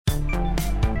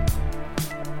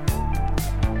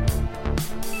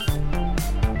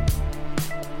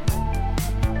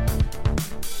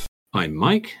I'm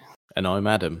Mike. And I'm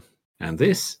Adam. And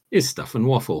this is Stuff and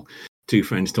Waffle. Two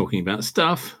friends talking about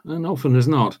stuff, and often as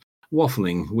not,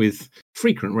 waffling with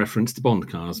frequent reference to Bond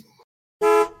cars.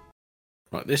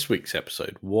 Right, this week's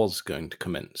episode was going to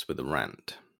commence with a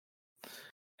rant.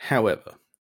 However,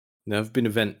 there have been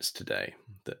events today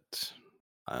that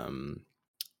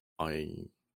I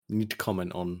need to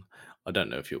comment on. I don't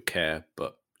know if you'll care,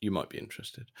 but you might be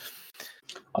interested.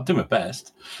 I'll do my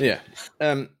best. Yeah.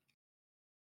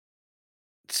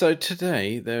 So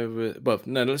today there were... Well,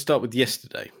 no, let's start with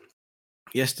yesterday.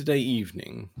 Yesterday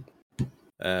evening,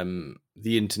 the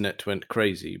internet went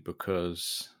crazy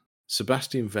because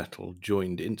Sebastian Vettel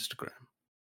joined Instagram.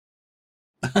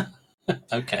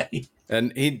 Okay.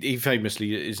 And he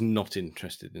famously is not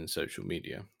interested in social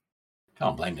media.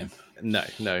 Can't blame him. No,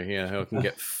 I can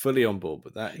get fully on board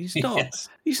with that. He's not. Yes.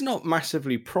 He's not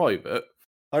massively private.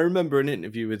 I remember an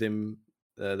interview with him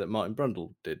that Martin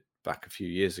Brundle did back a few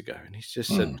years ago, and he's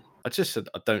just said,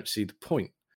 I don't see the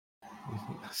point.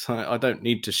 So I don't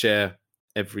need to share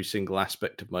every single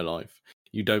aspect of my life.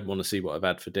 You don't want to see what I've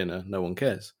had for dinner. No one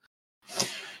cares.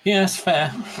 Yeah, that's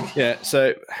fair. Yeah.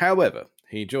 So, however,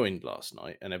 he joined last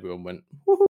night, and everyone went,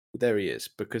 woohoo, there he is,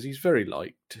 because he's very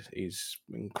liked. He's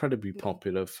incredibly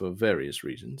popular for various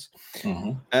reasons.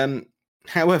 Mm-hmm.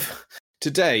 However,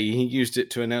 today he used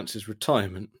it to announce his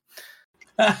retirement,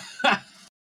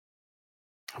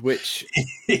 which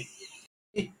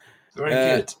very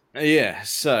good. Yeah.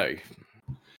 So,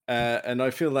 and I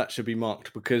feel that should be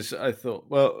marked because I thought,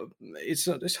 well,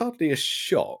 it's hardly a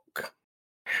shock.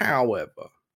 However,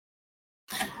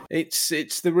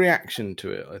 it's the reaction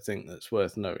to it, I think, that's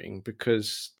worth knowing,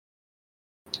 because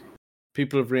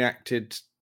people have reacted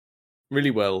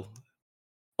really well.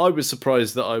 I was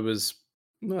surprised that I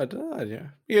don't know, yeah.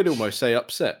 You'd almost say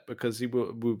upset, because he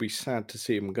will be sad to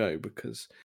see him go, because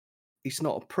he's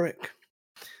not a prick.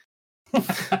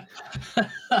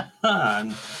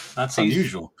 That's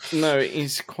unusual. No,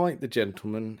 he's quite the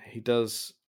gentleman. He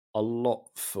does a lot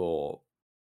for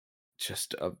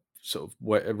just a sort of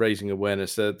raising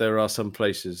awareness. There are some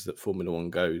places that Formula One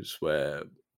goes where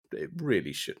it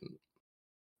really shouldn't.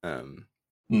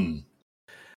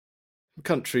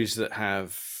 Countries that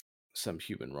have some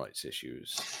human rights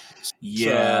issues.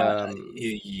 Yeah.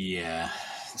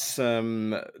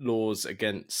 Some laws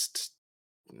against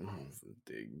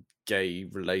gay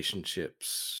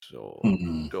relationships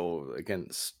or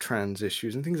against trans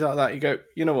issues and things like that. You go,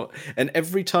 you know what? And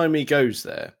every time he goes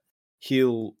there,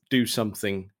 he'll do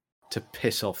something to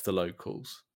piss off the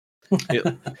locals.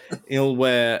 He'll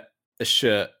wear a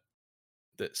shirt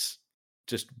that's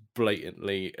just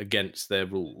blatantly against their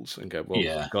rules and go,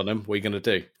 well, got him, what are you going to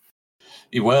do?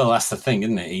 Well, that's the thing,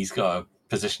 isn't it? He's got a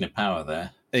position of power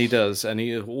there. He does, and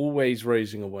he is always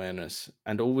raising awareness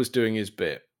and always doing his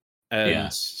bit.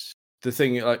 And the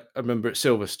thing, I remember at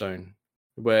Silverstone,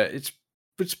 where it's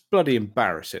bloody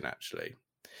embarrassing, actually.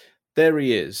 There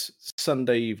he is,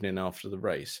 Sunday evening after the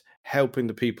race, helping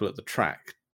the people at the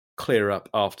track clear up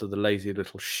after the lazy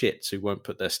little shits who won't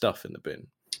put their stuff in the bin.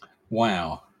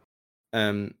 Wow.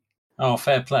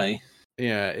 Fair play.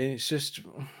 Yeah, it's just...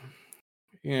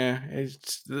 Yeah,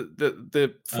 it's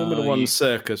the Formula One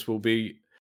circus will be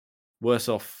worse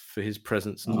off for his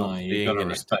presence not being in it. You got to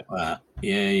respect that.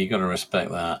 Yeah, you got to respect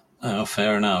that. Oh,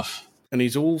 fair enough. And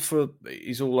he's all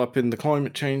up in the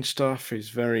climate change stuff. He's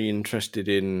very interested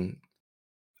in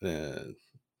the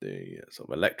sort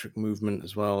of electric movement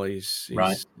as well. He's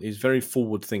very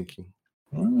forward thinking.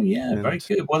 Oh yeah, very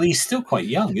good. Well, he's still quite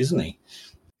young, isn't he?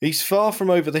 He's far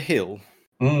from over the hill.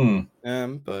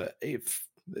 But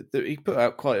he put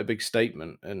out quite a big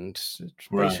statement, and it's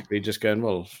basically just going,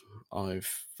 well, I've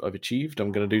achieved.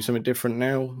 I'm going to do something different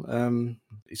now.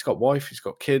 He's got wife, he's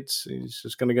got kids. He's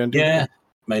just going to go and do it.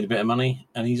 Made a bit of money,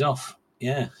 and he's off.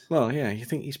 Yeah. Well, yeah, you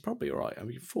think he's probably all right. I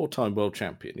mean, 4-time world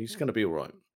champion. He's going to be all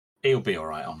right. He'll be all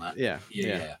right on that. Yeah.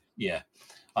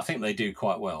 I think they do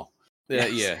quite well.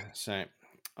 Yeah. So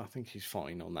I think he's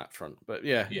fine on that front. But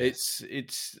yeah. It's.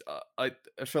 I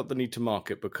felt the need to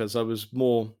mark it because I was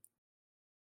more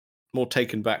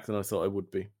taken back than I thought I would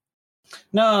be.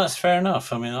 No, that's fair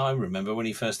enough. I mean, I remember when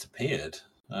he first appeared.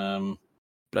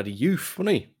 Bloody youth,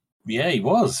 wasn't he? Yeah, he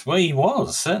was. Well, he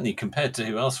was, certainly compared to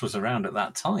who else was around at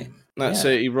that time. That's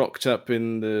it. He rocked up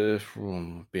in the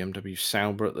BMW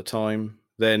Sauber at the time,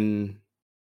 then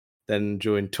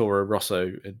joined Toro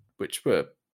Rosso, which were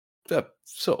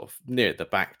sort of near the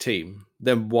back team,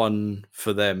 then won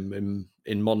for them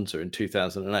in Monza in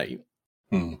 2008.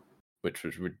 Which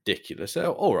was ridiculous.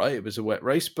 So, all right, it was a wet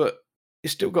race, but you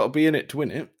still got to be in it to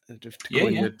win it, to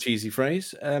coin a cheesy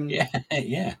phrase. Yeah.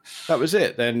 That was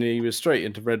it. Then he was straight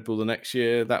into Red Bull the next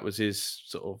year. That was his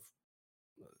sort of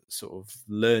sort of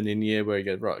learning year where you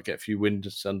go, right, get a few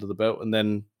wins under the belt, and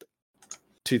then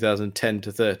 2010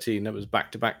 to 13, that was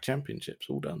back-to-back championships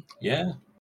all done. Yeah.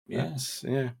 He's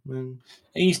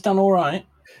done all right.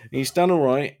 He's done all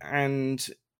right, and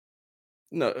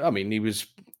no, I mean he's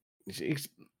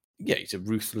a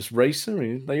ruthless racer. I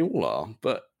mean, they all are,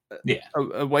 but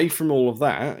away from all of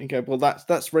that, you go, well,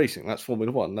 that's racing, that's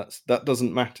Formula One. That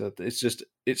doesn't matter.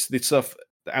 It's the stuff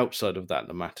outside of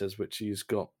that matters, which he's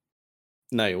got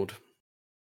nailed.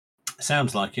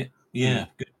 Sounds like it. Yeah,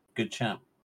 good chap.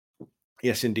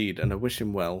 Yes, indeed, and I wish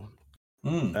him well.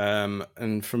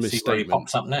 And from his statement, where he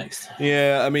pops up next.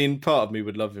 Yeah, I mean, part of me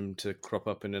would love him to crop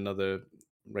up in another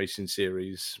racing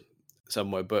series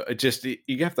somewhere, but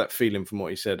you have that feeling from what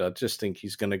he said. I just think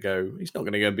he's going to go. He's not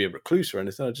going to go and be a recluse or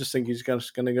anything. I just think he's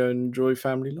just going to go and enjoy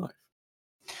family life.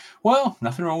 Well,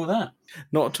 nothing wrong with that.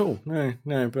 Not at all. No.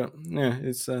 But yeah,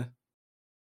 it's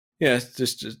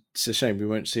it's a shame we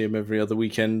won't see him every other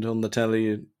weekend on the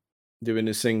telly doing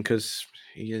his thing, because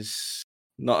he is.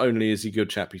 Not only is he a good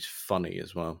chap, he's funny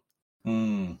as well.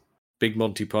 Big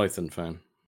Monty Python fan.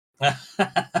 There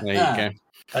you go.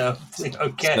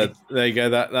 Okay. So there you go.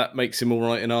 That makes him all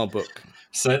right in our book.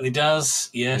 Certainly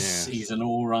does. Yes, he's an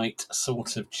all right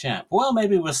sort of chap. Well,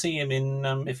 maybe we'll see him in,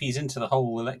 if he's into the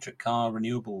whole electric car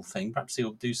renewable thing, perhaps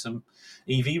he'll do some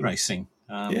EV racing.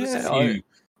 There's a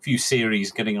few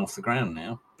series getting off the ground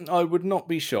now. I would not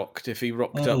be shocked if he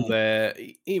rocked up there.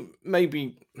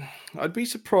 I'd be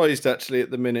surprised actually at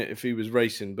the minute if he was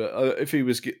racing, but if he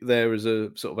was there as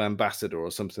a sort of ambassador or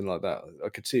something like that, I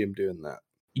could see him doing that.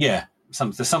 Yeah,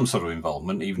 there's some sort of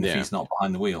involvement, even if he's not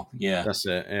behind the wheel. Yeah, that's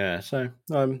it. Yeah, so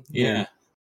yeah.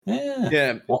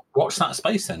 Watch that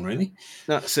space then. Really,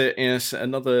 that's it. Yes,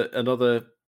 another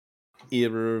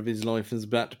era of his life is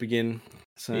about to begin.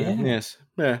 So yes,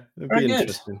 it'd be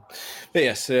interesting. But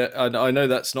yes, I know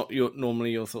that's not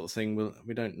normally your sort of thing.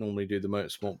 We don't normally do the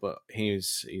motorsport, but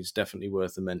he's definitely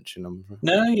worth a mention.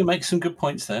 No, you make some good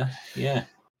points there. Yeah.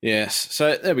 Yes.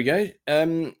 So there we go.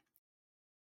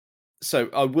 So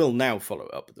I will now follow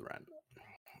up with the rant.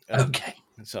 Okay.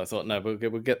 So I thought, no, we'll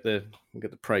get the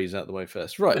praise out of the way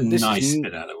first. Right. A nice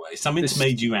bit out of the way. Something's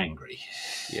made you angry.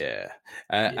 Yeah.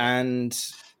 And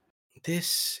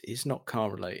this is not car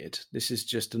related. This is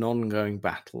just an ongoing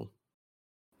battle.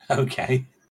 Okay.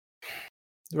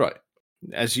 Right.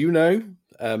 As you know,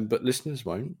 but listeners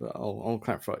won't, but I'll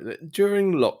clarify.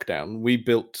 During lockdown, we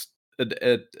built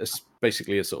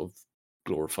basically a sort of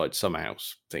glorified summer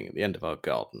house thing at the end of our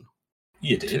garden.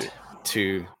 You did.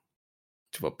 To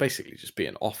basically just be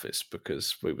an office,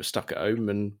 because we were stuck at home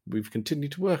and we've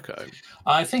continued to work at home.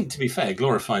 I think, to be fair,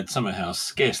 glorified summer house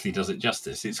scarcely does it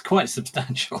justice. It's quite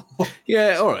substantial.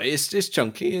 Yeah, all right. It's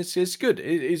chunky. It's good.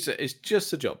 It's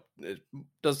just a job. It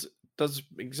does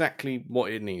exactly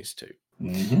what it needs to.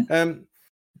 Mm-hmm.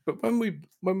 But when we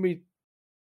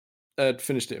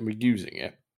finished it and we're using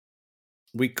it,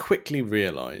 we quickly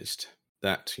realised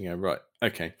that, right,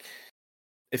 okay,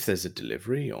 if there's a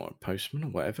delivery or a postman or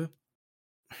whatever,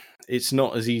 it's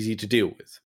not as easy to deal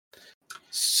with.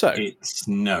 So it's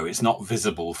not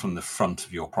visible from the front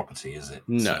of your property, is it?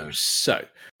 No. So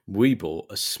we bought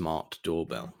a smart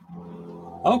doorbell.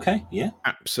 Okay, yeah.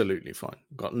 Absolutely fine.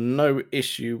 Got no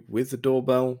issue with the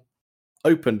doorbell.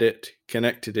 Opened it,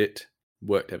 connected it,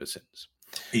 worked ever since.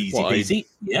 Easy peasy.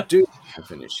 Yep. Do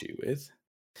have an issue with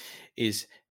is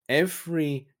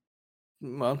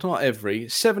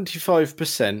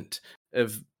 75%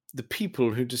 of the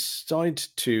people who decide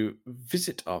to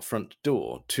visit our front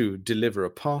door to deliver a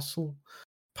parcel,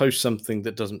 post something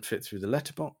that doesn't fit through the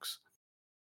letterbox,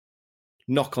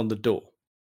 knock on the door.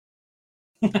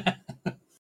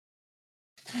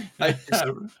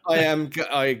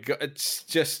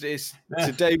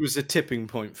 Today was a tipping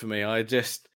point for me.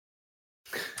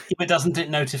 But doesn't it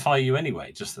notify you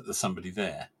anyway, just that there's somebody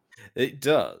there? It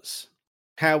does.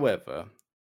 However,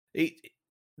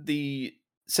 the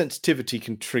sensitivity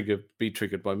can be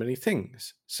triggered by many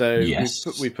things. So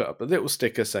we put up a little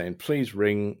sticker saying, please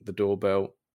ring the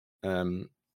doorbell.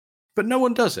 But no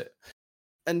one does it.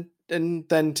 And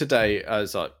then today I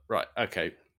was like, right,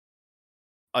 okay.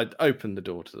 I'd opened the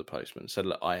door to the postman and said,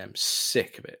 look, I am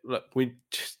sick of it. Look,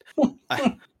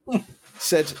 I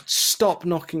said, stop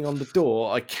knocking on the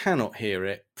door. I cannot hear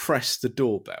it. Press the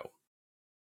doorbell.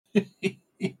 And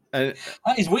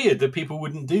that is weird that people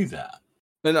wouldn't do that.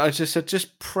 And I just said,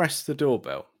 just press the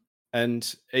doorbell.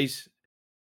 And I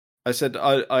said,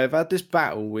 I have had this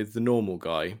battle with the normal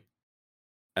guy,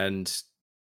 and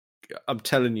I'm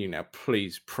telling you now,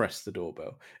 please press the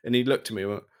doorbell. And he looked at me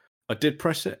and went, I did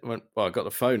press it. I went, well, I got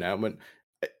the phone out and went,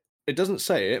 it doesn't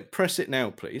say it. Press it now,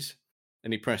 please.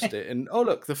 And he pressed it, and oh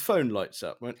look, the phone lights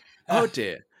up. I went, oh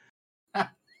dear.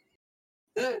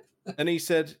 And he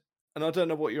said, and I don't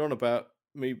know what you're on about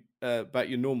about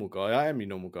your normal guy. I am your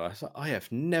normal guy. I said, I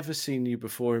have never seen you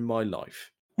before in my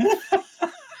life.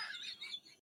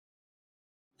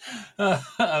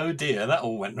 Oh dear, that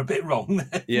all went a bit wrong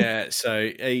then. Yeah, so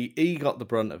he got the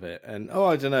brunt of it, and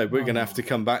I don't know. We're going to have to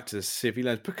come back to this to see if he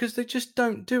learns, because they just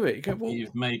don't do it. You go, well,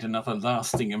 you've made another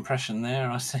lasting impression there,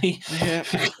 I see. Yeah,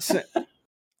 so,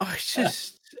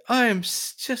 I am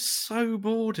just so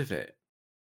bored of it.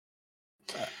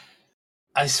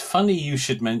 It's funny you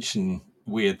should mention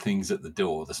weird things at the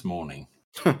door this morning.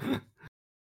 Our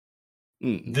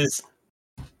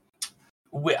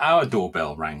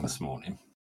doorbell rang this morning.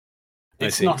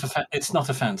 It's not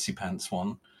a fancy pants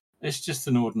one. It's just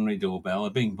an ordinary doorbell, a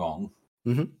bing bong.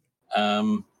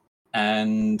 Mm-hmm.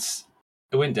 And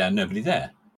it went down, nobody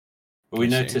there. But we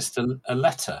noticed a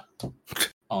letter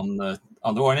on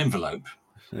or an envelope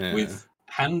with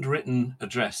handwritten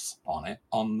address on it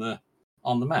on the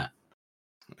mat.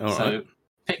 So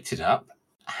picked it up,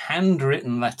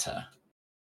 handwritten letter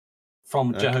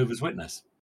from Jehovah's Witness.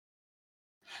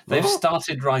 They've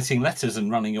started writing letters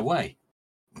and running away.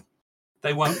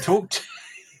 They won't talk.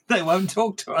 They won't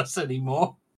talk to us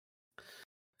anymore.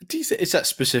 Is that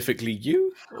specifically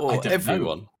you or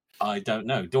everyone? I don't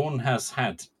know. Dawn has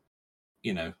had,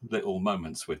 little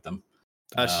moments with them.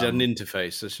 She's had an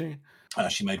interface, has she?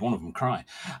 She made one of them cry.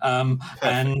 So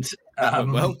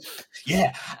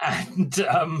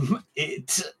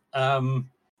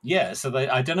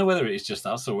I don't know whether it's just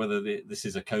us or whether this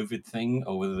is a COVID thing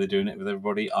or whether they're doing it with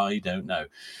everybody. I don't know.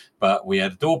 But we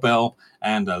had a doorbell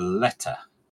and a letter.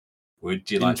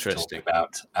 Would you like to talk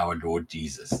about our Lord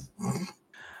Jesus?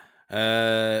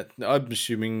 I'm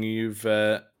assuming you've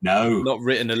not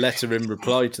written a letter in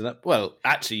reply to that. Well,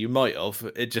 actually, you might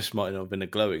have. It just might not have been a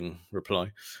glowing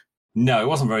reply. No, it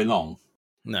wasn't very long.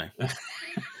 No.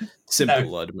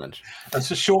 Simple, I'd imagine. That's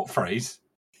a short phrase.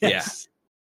 Yes.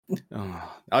 Yeah.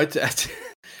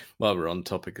 While we're on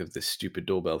topic of this stupid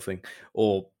doorbell thing,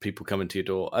 or people coming to your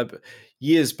door,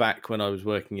 years back when I was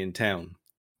working in town,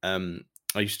 I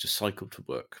used to cycle to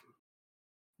work.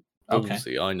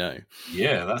 Ballsy, I know.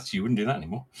 Yeah, you wouldn't do that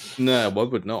anymore. No, I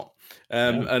would not.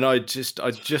 And I just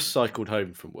cycled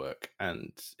home from work,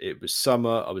 and it was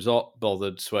summer. I was hot,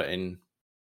 bothered, sweating,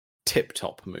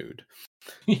 tip-top mood.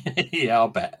 Yeah, I'll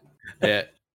bet. Yeah,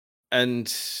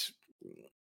 and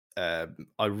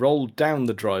I rolled down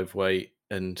the driveway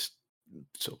and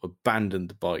sort of abandoned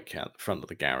the bike out the front of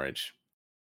the garage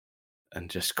and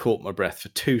just caught my breath for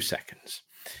 2 seconds.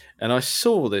 And I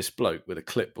saw this bloke with a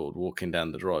clipboard walking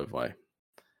down the driveway.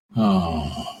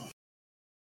 Oh.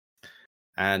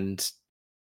 And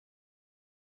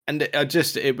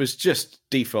it was just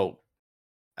default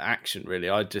action, really.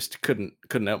 I just couldn't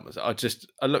help myself.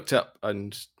 I looked up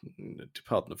and,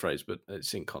 pardon the phrase, but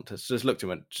it's in context. Just looked and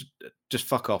went, just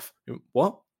fuck off.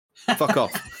 What? Fuck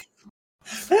off.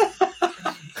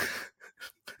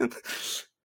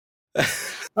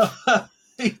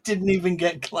 He didn't even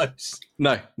get close.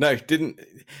 No, didn't.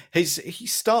 He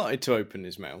started to open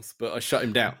his mouth, but I shut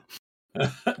him down.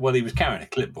 Well, he was carrying a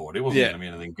clipboard. It wasn't going to be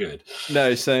anything good.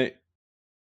 No, so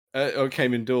I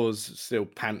came indoors, still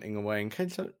panting away, and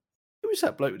Kate's like, "Who was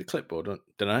that bloke with the clipboard?" I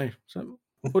don't know. So,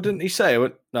 what didn't he say? I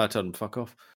went, "No, I told him fuck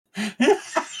off."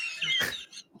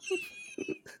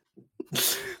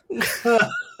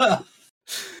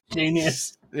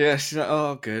 Genius. Yeah, she's like,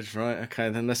 "Oh, good, right, okay,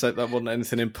 then let's hope that wasn't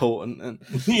anything important." And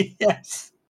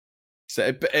yes.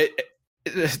 So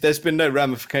there's been no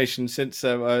ramification since.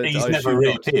 He's never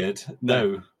reappeared.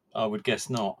 No, I would guess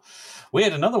not. We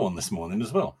had another one this morning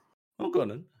as well. Oh, go on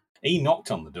then. He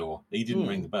knocked on the door. He didn't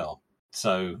ring the bell,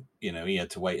 so he had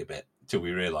to wait a bit till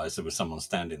we realised there was someone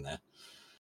standing there.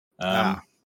 Now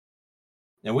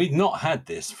we've not had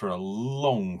this for a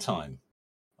long time.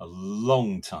 A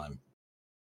long time.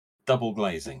 Double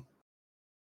glazing.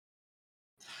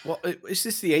 What is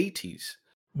this? The 80s?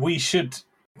 We should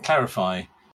clarify.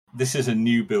 This is a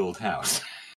new build house.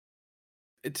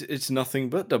 It's nothing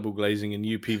but double glazing and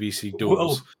UPVC doors.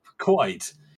 Well,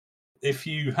 quite. If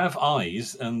you have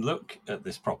eyes and look at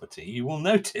this property, you will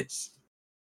notice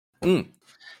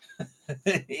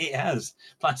it has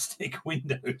plastic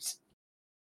windows.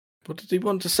 What did he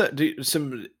want to set?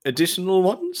 Some additional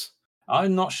ones?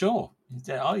 I'm not sure.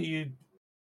 Are you?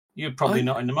 You're probably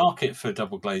not in the market for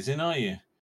double glazing, are you?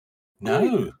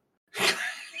 No.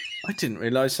 I didn't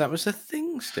realise that was a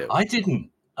thing still. I didn't.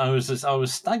 I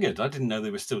was staggered. I didn't know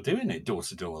they were still doing it door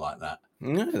to door like that.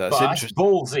 No, that's interesting. That's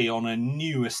ballsy on a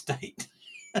new estate.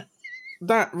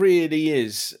 That really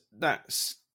is.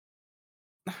 That's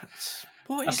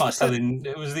That's like selling.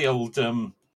 It was the old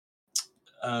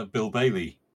Bill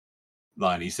Bailey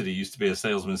line. He said he used to be a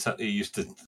salesman. He used to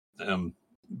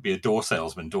be a door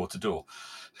salesman, door to door.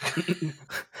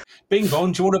 Bing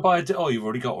bong, do you want to buy a? Oh, you've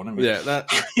already got one, haven't you? Yeah,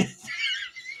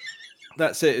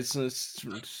 that's it.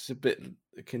 It's a bit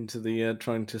akin to the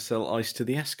trying to sell ice to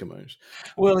the Eskimos.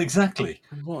 Well, exactly.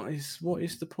 What is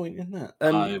the point in that?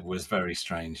 It was very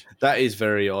strange. That is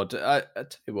very odd. I tell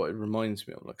you what, it reminds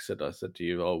me of. Like I said to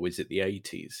you, is it the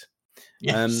 80s?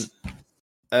 Yes.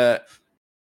 A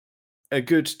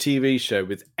good TV show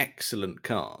with excellent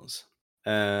cars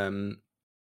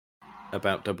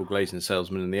about double glazing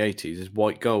salesmen in the 80s is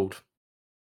White Gold.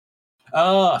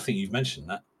 Oh, I think you've mentioned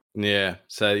that. Yeah.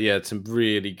 So yeah, some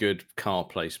really good car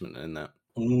placement in that.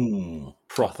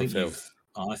 Proper film.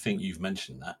 I think you've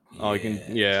mentioned that.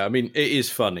 Yeah. I mean, it is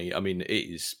funny. I mean,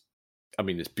 it's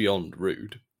beyond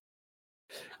rude.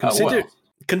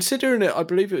 Considering it, I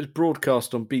believe it was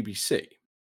broadcast on BBC.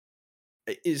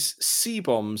 It is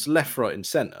C-bombs left, right, and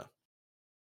centre.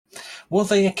 Well,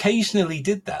 they occasionally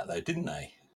did that, though, didn't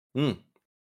they?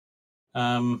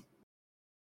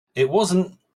 It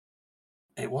wasn't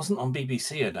on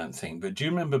BBC, I don't think. But do you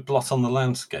remember Blot on the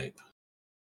Landscape?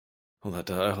 That's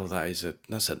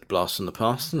a blast from the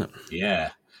past, isn't it?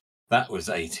 Yeah, that was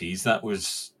 80s. That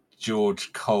was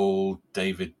George Cole,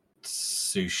 David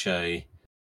Suchet,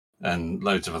 and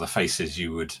loads of other faces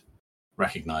you would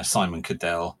recognise. Simon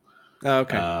Cadell. Oh,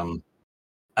 okay.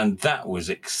 And that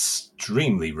was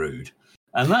extremely rude.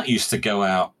 And that used to go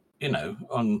out,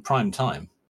 on prime time.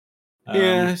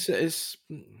 It's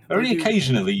very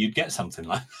occasionally you'd get something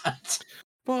like that.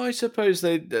 Well, I suppose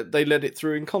they let it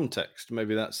through in context.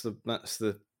 Maybe that's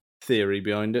the theory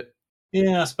behind it.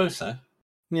 Yeah, I suppose so.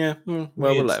 Yeah. Well,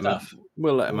 we'll let them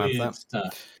have that.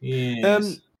 Stuff.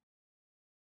 Yes.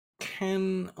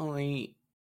 Can I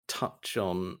touch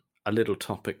on a little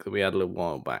topic that we had a little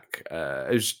while back?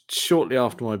 It was shortly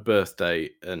after my birthday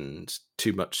and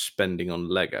too much spending on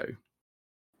Lego.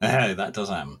 Oh, that does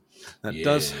happen. That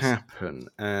does happen.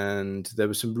 And there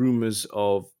were some rumours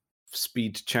of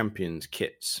Speed Champions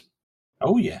kits.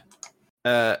 Oh, yeah.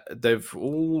 That's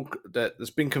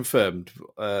been confirmed.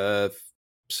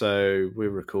 So we're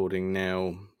recording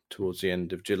now towards the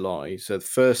end of July. So the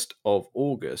 1st of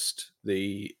August,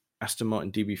 the Aston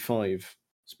Martin DB5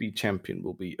 Speed Champion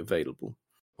will be available.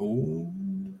 Ooh.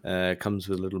 Comes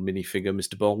with a little minifigure,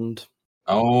 Mr. Bond.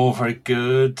 Oh, very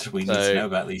good. We need to know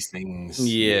about these things.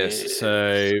 Yes. Yeah.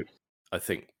 So I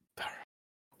think,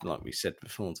 like we said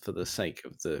before, for the sake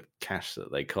of the cash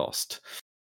that they cost,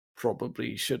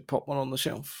 probably should pop one on the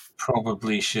shelf.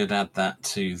 Probably should add that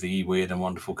to the Weird and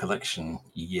Wonderful collection.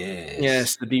 Yes.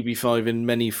 Yes, the DB5 in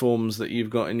many forms that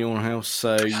you've got in your house.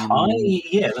 So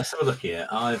let's have a look here.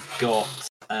 I've got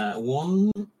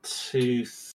 1, 2,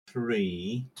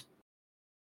 3,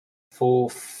 4,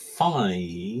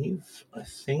 5, I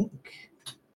think.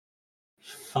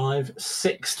 5,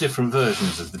 6 different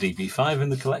versions of the DB5 in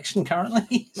the collection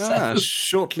currently.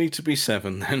 Shortly to be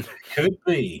 7 then. Could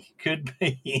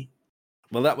be.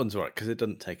 Well, that one's all right because it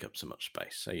doesn't take up so much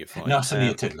space, so you're fine. No, it's only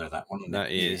a tiddler, that one.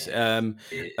 That is.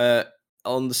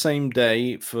 On the same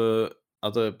day, for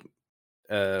other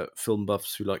film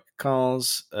buffs who like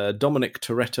cars, Dominic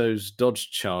Toretto's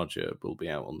Dodge Charger will be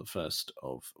out on the 1st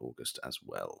of August as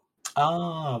well.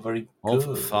 Ah, very good.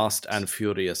 Of Fast and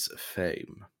Furious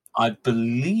fame. I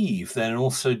believe they're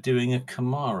also doing a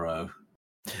Camaro.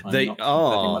 They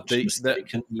are.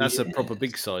 That's a proper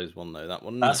big size one, though. That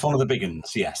one. That's one of the big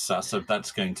ones. Yes,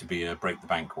 that's going to be a break the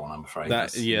bank one. I'm afraid.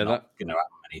 That's not going to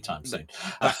happen anytime soon.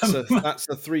 That's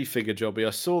a 3-figure jobby.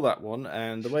 I saw that one,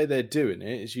 and the way they're doing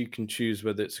it is you can choose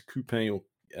whether it's a coupe or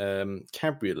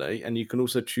cabriolet, and you can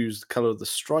also choose the color of the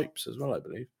stripes as well, I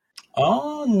believe.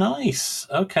 Oh, nice.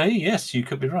 Okay, yes, you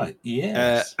could be right.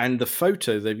 Yes. And the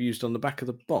photo they've used on the back of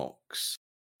the box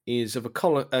is of a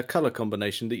color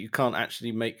combination that you can't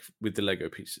actually make with the Lego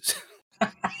pieces.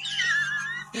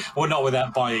 Well, not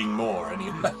without buying more,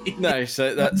 anyway. No,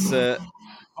 so that's... Oh,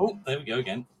 there we go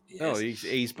again. Yes. Oh,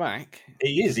 he's back.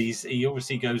 He is. He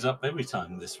obviously goes up every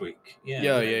time this week.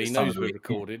 Yeah, he knows we're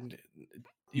recording.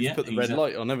 You've put the red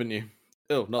light on, haven't you?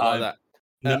 Oh, not like that.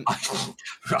 No,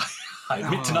 I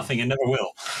admit to nothing and never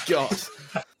will. God.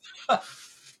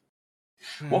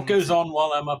 What goes on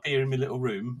while I'm up here in my little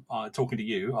room talking to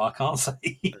you, I can't say.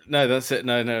 No, that's it.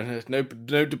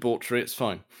 No debauchery. It's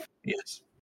fine. Yes.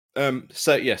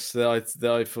 So yes,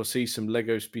 I foresee some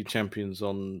Lego Speed Champions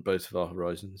on both of our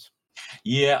horizons.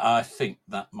 Yeah, I think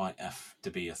that might have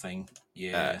to be a thing.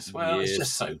 Yes. It's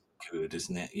just so good,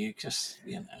 isn't it? You just,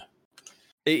 It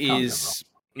is.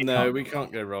 No, we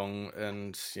can't go wrong.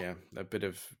 And yeah, a bit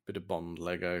of Bond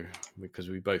Lego because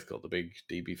we both got the big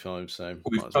DB5. So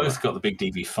we've both got the big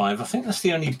DB5. I think that's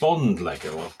the only Bond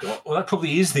Lego I've got. Well, that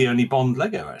probably is the only Bond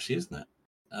Lego, actually, isn't it?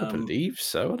 I believe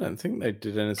so. I don't think they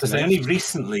did anything because they only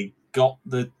recently got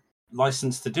the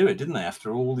license to do it, didn't they?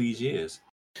 After all these years.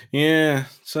 Yeah.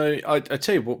 So I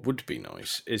tell you what would be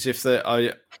nice is if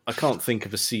I can't think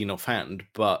of a scene offhand,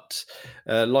 but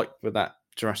like with that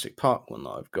Jurassic Park one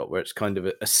that I've got, where it's kind of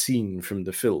a scene from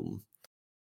the film.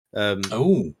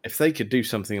 If they could do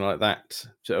something like that,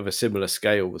 sort of a similar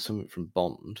scale with something from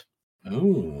Bond.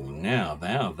 Now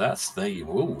that's the.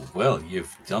 Well,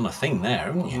 you've done a thing there,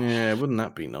 haven't you? Yeah, wouldn't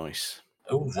that be nice?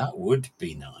 That would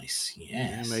be nice.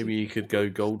 Yes. Yeah, maybe you could go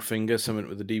Goldfinger, something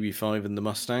with the DB5 and the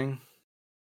Mustang.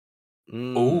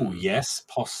 Yes,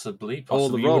 possibly. All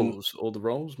the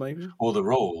rolls, maybe. Or the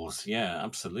rolls, yeah,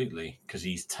 absolutely. Because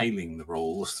he's tailing the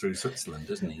rolls through Switzerland,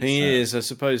 isn't he? He is. I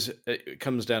suppose it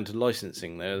comes down to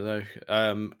licensing there, though.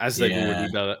 As they've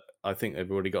already done it, I think they've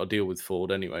already got a deal with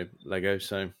Ford anyway, Lego.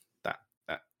 So that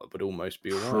would almost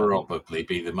be all right. Probably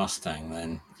be the Mustang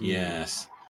then. Yes,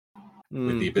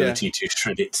 with the ability to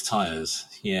shred its tires.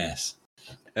 Yes.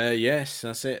 Yes,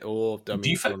 that's it. Or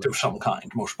defect of some kind,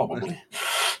 most probably.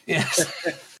 Yes.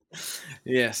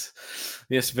 yes,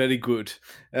 very good.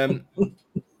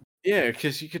 Yeah,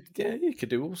 because you could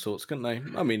do all sorts, couldn't they?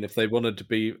 I mean, if they wanted to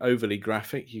be overly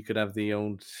graphic, you could have the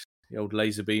old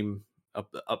laser beam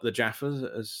up the Jaffas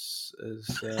as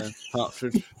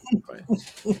Partridge.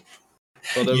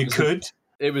 You could.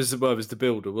 It was the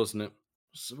builder, wasn't it?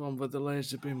 It's the one with the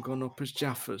laser beam gone up his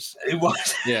Jaffas. It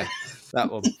was. Yeah,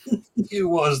 that one. It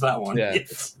was that one. Yeah.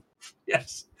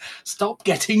 Yes. Stop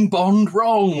getting Bond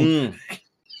wrong.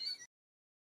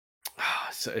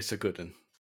 It's a good one.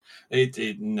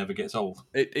 It never gets old.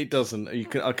 It doesn't.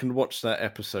 I can watch that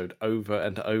episode over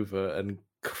and over and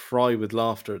cry with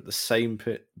laughter at the same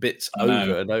bits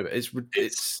over and over. It's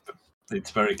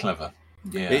very clever.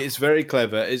 Yeah, it is very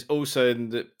clever. It's also in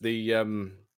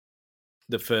the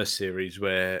first series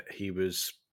where he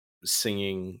was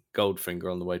singing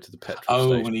Goldfinger on the way to the petrol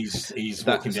station. When he's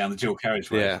walking down the dual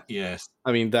carriageway. Yeah. Yes.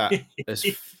 I mean that's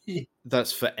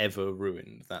forever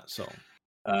ruined, that song.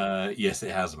 Yes,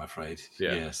 it has, I'm afraid.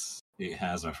 Yeah. Yes, it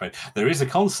has, I'm afraid. There is a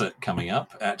concert coming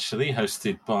up, actually,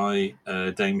 hosted by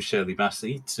Dame Shirley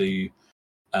Bassey to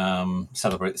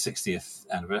celebrate the 60th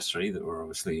anniversary that we're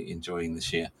obviously enjoying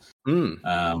this year.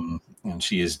 And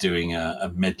she is doing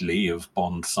a medley of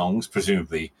Bond songs,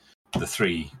 presumably the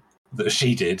 3 that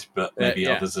she did, but maybe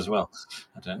others as well.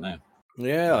 I don't know.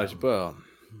 Yeah,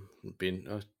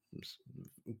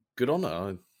 good on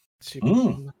her.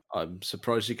 I'm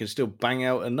surprised she can still bang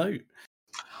out a note.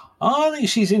 I think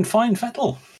she's in fine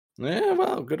fettle. Yeah,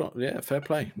 well, good on. Yeah, fair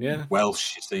play. Yeah,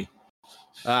 Welsh, you see.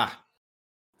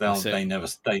 They never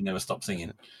stop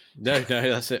singing. No,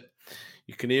 that's it.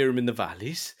 You can hear them in the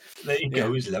valleys. There you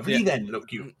go. It's lovely then.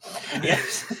 Look, you.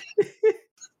 Yes.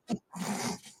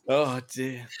 Oh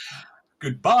dear.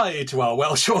 Goodbye to our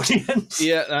Welsh audience.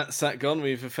 Yeah, that's that gone.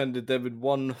 We've offended them in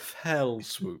one fell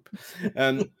swoop.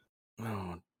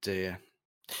 Oh dear.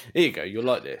 Here you go. You'll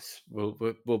like this. We'll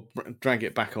drag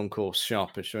it back on course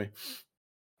sharper, shall we?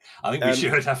 I think we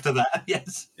should after that.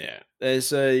 Yes. Yeah.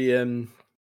 There's an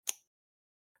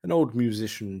old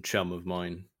musician chum of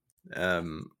mine.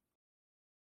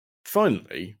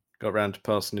 Finally got around to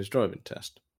passing his driving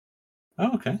test.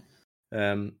 Oh, okay.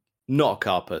 Not a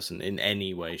car person in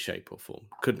any way, shape, or form.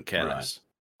 Couldn't care less.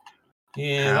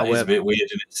 Yeah, that is a bit weird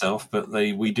in itself, but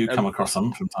we do come across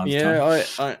them from time to time.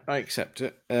 Yeah, I accept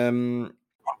it.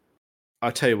 I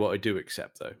tell you what I do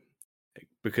accept, though,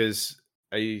 because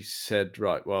I said,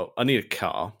 right, well, I need a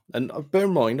car. And bear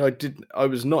in mind, I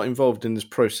was not involved in this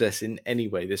process in any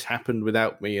way. This happened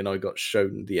without me, and I got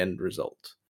shown the end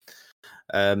result.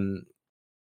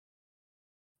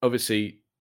 Obviously,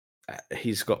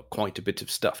 he's got quite a bit of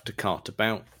stuff to cart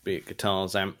about, be it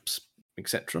guitars, amps,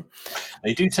 etc.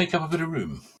 They do take up a bit of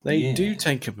room. They do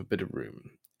take up a bit of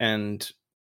room. And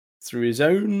through his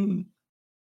own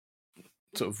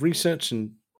sort of research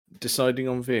and deciding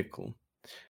on vehicle,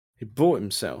 he bought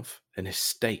himself an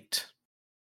estate.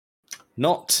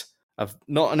 Not an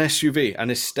SUV, an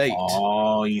estate.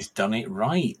 Oh, he's done it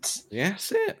right.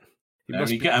 Yes, it.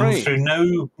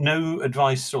 Through no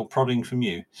advice or prodding from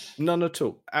you? None at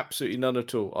all. Absolutely none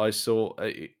at all. I saw.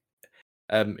 He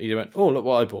went, "Oh, look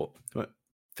what I bought." I went,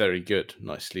 very good,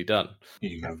 nicely done.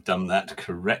 You have done that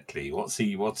correctly. What's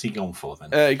he gone for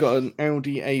then? He got an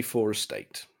Audi A4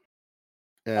 estate.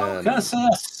 That's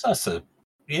a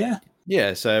yeah.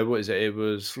 Yeah. So what is it? It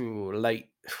was late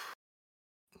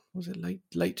was it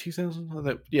late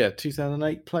 2000? Yeah,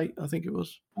 2008 plate, I think it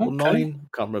was, or Okay. 9.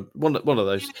 Can't remember. One of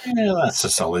those. Yeah, that's a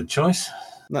solid choice.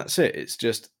 That's it. It's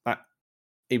just that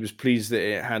he was pleased that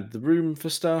it had the room for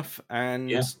stuff, and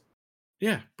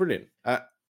yeah, brilliant.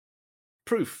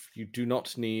 Proof you do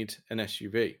not need an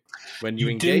SUV when you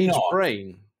engage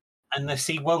brain. And they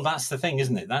see, well, that's the thing,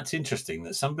 isn't it? That's interesting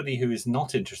that somebody who is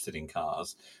not interested in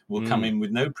cars will come in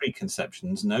with no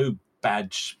preconceptions, no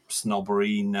badge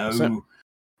snobbery,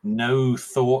 no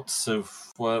thoughts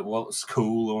of what's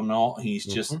cool or not. He's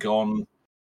just gone,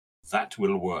 that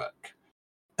will work.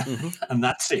 And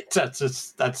that's it.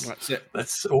 That's it.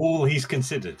 That's all he's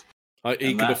considered.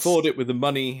 He could afford it with the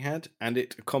money he had, and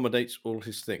it accommodates all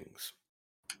his things.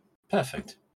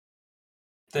 Perfect.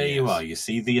 There you are. You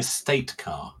see, the estate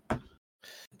car.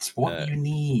 It's what you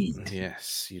need.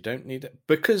 Yes, you don't need it.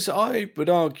 Because I would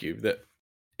argue that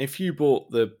if you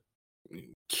bought the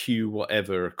Q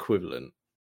whatever equivalent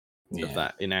of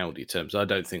that in Audi terms, I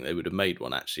don't think they would have made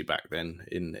one actually back then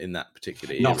in that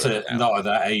particular era. Not at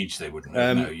that age, they wouldn't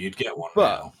have. No, you'd get one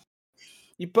now.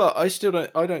 But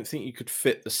I don't think you could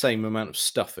fit the same amount of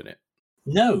stuff in it.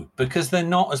 No, because they're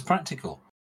not as practical.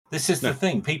 This is the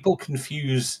thing. People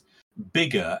confuse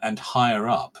bigger and higher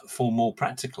up for more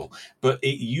practical, but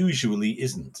it usually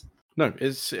isn't. No,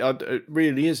 it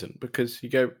really isn't, because you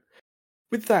go,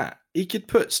 with that, he could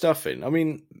put stuff in. I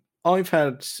mean, I've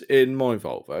had, in my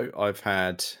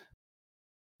Volvo,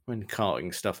 when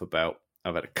carting stuff about,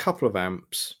 I've had a couple of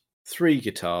amps, 3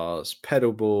 guitars,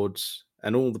 pedal boards,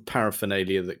 and all the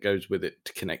paraphernalia that goes with it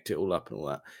to connect it all up and all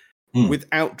that,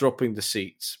 without dropping the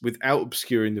seats, without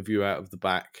obscuring the view out of the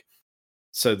back,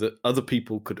 so that other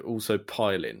people could also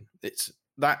pile in.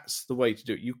 That's the way to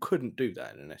do it. You couldn't do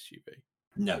that in an SUV.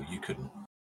 No, you couldn't.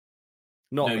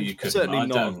 You couldn't. Certainly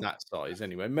not of that size,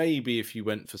 anyway. Maybe if you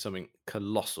went for something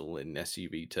colossal in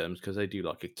SUV terms, because they do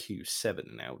like a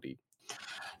Q7 in Audi.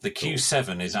 The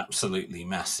Q7 is absolutely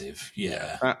massive.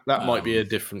 Yeah, that might be a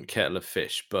different kettle of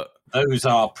fish, but those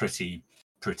are pretty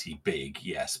big.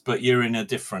 Yes, but you're in a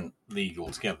different league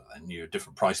altogether. Then you're a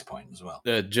different price point as well.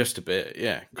 Just a bit,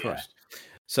 yeah. Christ.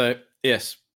 So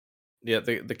yes,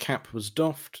 the cap was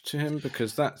doffed to him,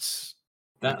 because that's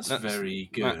very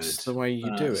good. That's the way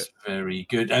you do it. Very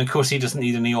good. And of course, he doesn't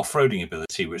need any off-roading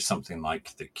ability, which something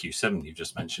like the Q7 you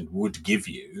just mentioned would give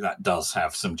you. That does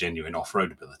have some genuine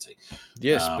off-road ability.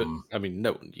 Yes, but I mean,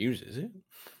 no one uses it.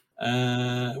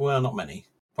 Well, not many.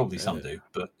 Probably some do,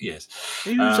 but yes.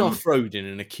 Who's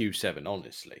off-roading in a Q7,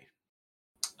 honestly?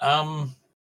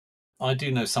 I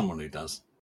do know someone who does.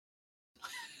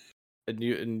 And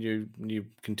you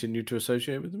continue to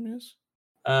associate with them, yes?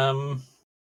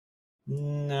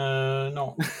 No,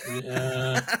 not.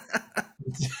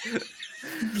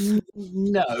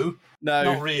 No,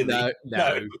 not really.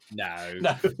 No,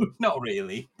 not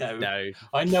really. No.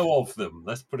 I know of them.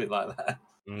 Let's put it like that.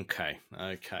 Okay,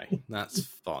 that's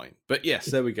fine. But yes,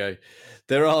 there we go.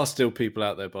 There are still people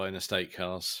out there buying estate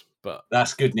cars, but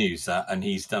that's good news. And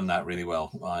he's done that really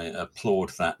well. I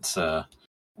applaud that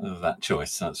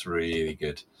choice. That's really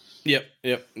good. Yep.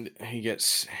 He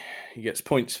gets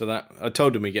points for that. I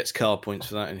told him he gets car points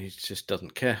for that, and he just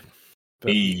doesn't care.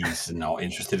 But he's not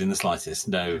interested in the slightest.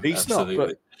 No, he's absolutely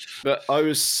not. But I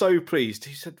was so pleased.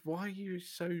 He said, "Why are you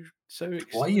so excited?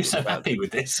 Why are you so happy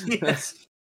with this?" Yes.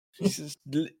 This is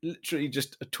literally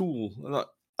just a tool.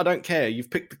 I don't care.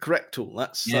 You've picked the correct tool.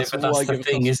 That's the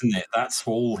thing, isn't it? That's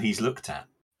all he's looked at.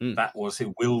 That was it.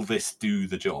 Will this do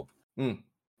the job? And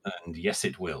yes,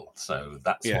 it will. So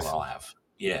that's what I'll have.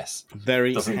 Yes.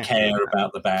 Very doesn't care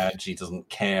about the badge. He doesn't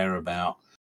care about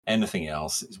anything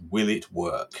else. It's, will it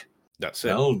work? That's it.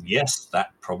 Well, yes,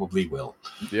 that probably will.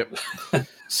 Yep.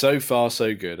 So far,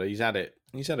 so good. He's had it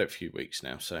a few weeks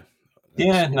now, so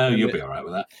you'll be all right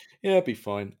with that. Yeah, it'll be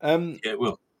fine. It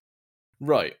will.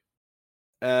 Right.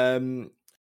 We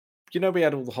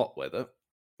had all the hot weather.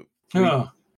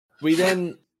 We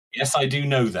then. Yes, I do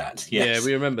know that. Yes. Yeah,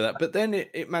 we remember that. But then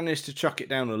it managed to chuck it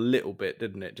down a little bit,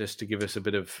 didn't it? Just to give us a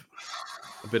bit of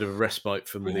a respite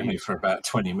from only for about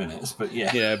 20 minutes, but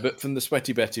yeah. Yeah, but from the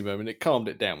Sweaty Betty moment, it calmed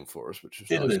it down for us, which was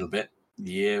nice. A little bit.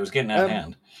 Yeah, it was getting out of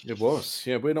hand. It was.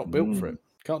 Yeah, we're not built for it.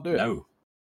 Can't do it. No.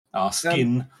 Our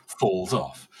skin falls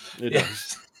off. It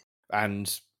does.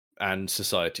 And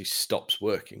society stops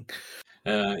working.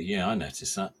 Yeah, I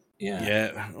noticed that. Yeah.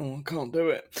 Yeah. Oh, I can't do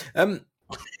it.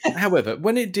 However,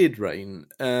 when it did rain,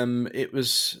 it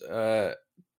was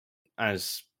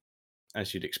as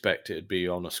you'd expect, it'd be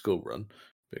on a school run,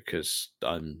 because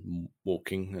I'm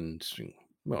walking and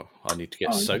I need to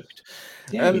get soaked.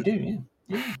 Yeah, you do.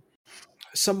 Yeah.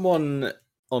 Someone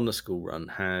on the school run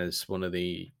has one of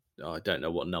the I don't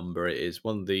know what number it is.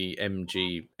 One of the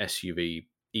MG SUV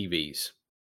EVs.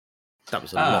 That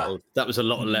was a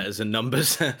lot of letters and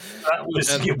numbers. That was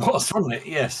it was, wasn't it?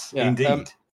 Yes, Yeah, indeed.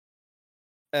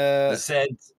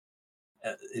 Z.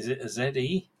 Is it a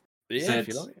ZE? Yeah, Z. if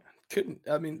you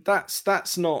like.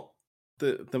 That's not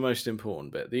the most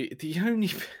important bit. The bit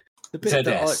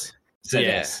ZS.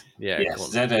 ZS. Yes,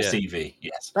 ZS EV.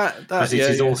 Yes. That it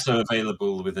is also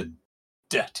available with a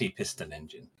dirty piston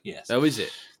engine. Yes. Oh, is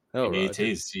it? Oh, right. It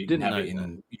is. You can have it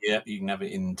in. Yeah, you can have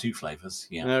it in 2 flavors.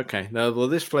 Yeah. Okay. No, well,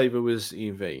 this flavor was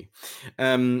EV,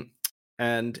 and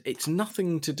it's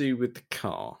nothing to do with the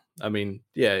car. I mean,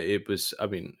 yeah, it was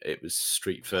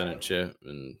street furniture,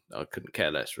 and I couldn't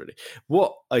care less really.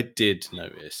 What I did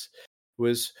notice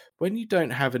was when you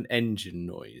don't have an engine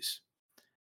noise,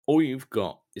 all you've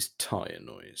got is tire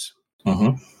noise,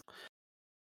 Mm-hmm.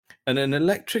 and an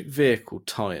electric vehicle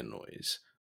tire noise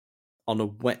on a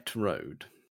wet road.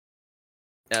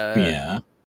 Yeah.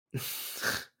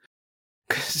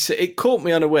 It caught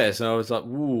me unawares, and I was like,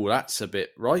 "Ooh, that's a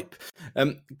bit ripe."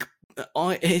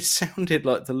 It sounded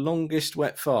like the longest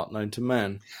wet fart known to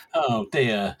man. Oh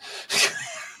dear.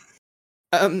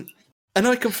 And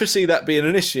I can foresee that being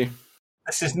an issue.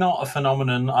 This is not a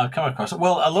phenomenon I've come across.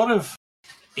 Well, a lot of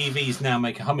EVs now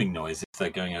make a humming noise if they're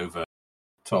going over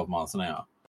 12 miles an hour.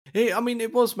 Yeah, I mean,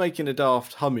 it was making a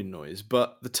daft humming noise,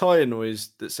 but the tyre noise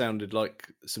that sounded like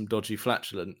some dodgy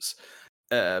flatulence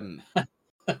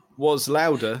was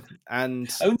louder, and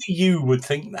only you would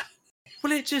think that.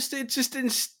 Well, it just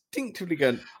instinctively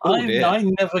going. I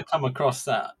never come across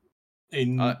that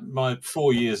in my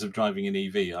 4 years of driving an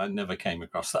EV. I never came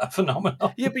across that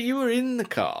phenomenon. Yeah, but you were in the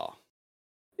car.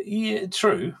 Yeah,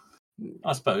 true.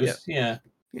 I suppose. Yeah.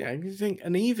 Yeah, you think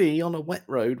an EV on a wet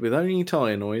road with only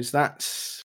tyre noise?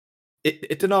 It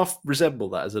didn't half resemble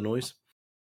that as a noise.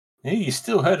 Yeah, you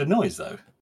still heard a noise though.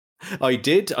 I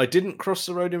did. I didn't cross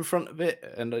the road in front of it,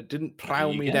 and it didn't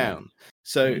plough me down.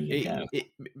 So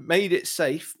it made it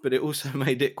safe, but it also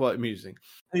made it quite amusing.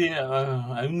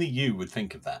 Yeah, only you would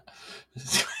think of that.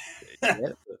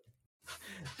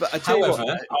 But I tell you However,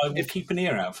 what, I will keep an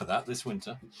ear out for that this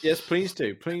winter. Yes, please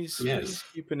do. Please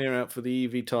keep an ear out for the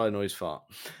EV tyre noise fart.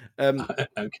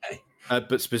 Okay.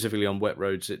 But specifically on wet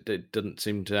roads, it doesn't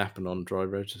seem to happen on dry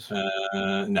roads.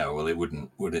 No, well, it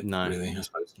wouldn't, would it? No, really, I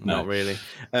suppose. No. Not really.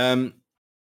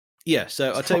 Yeah,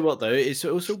 so I'll tell you what, though, it's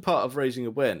also part of raising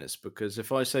awareness, because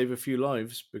if I save a few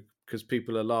lives because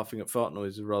people are laughing at fart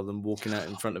noises rather than walking out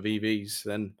in front of EVs,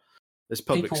 then there's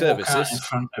public services. People walk out in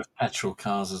front of petrol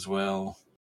cars as well.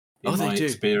 In my they do.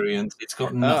 experience, it's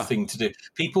got nothing to do.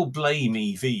 People blame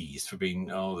EVs for being,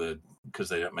 because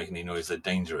they don't make any noise, they're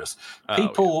dangerous.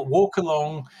 People walk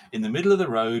along in the middle of the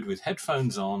road with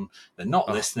headphones on. They're not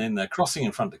listening. They're crossing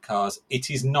in front of cars.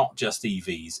 It is not just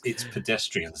EVs. It's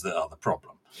pedestrians that are the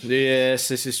problem. Yes,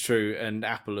 this is true. And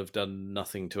Apple have done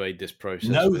nothing to aid this process.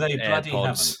 No, they bloody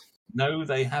haven't. No,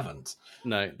 they haven't.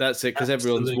 No, that's it, because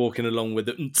everyone's walking along with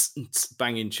the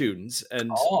banging tunes.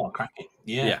 And cracking.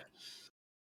 Yeah.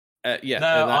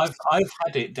 No, I've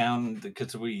had it down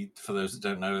because for those that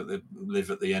don't know, live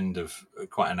at the end of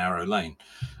quite a narrow lane,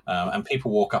 and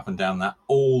people walk up and down that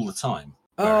all the time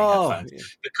wearing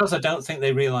headphones because I don't think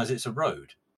they realise it's a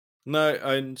road. No,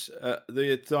 and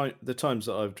the times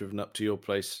that I've driven up to your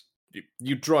place,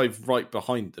 you drive right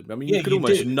behind them. I mean, you could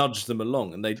almost nudge them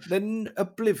along, and they're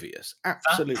oblivious.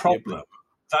 Absolutely oblivious.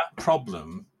 That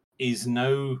problem is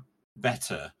no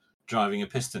better driving a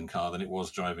piston car than it was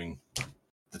driving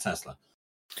the Tesla.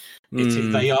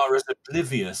 They are as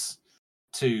oblivious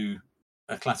to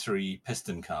a clattery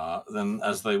piston car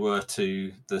as they were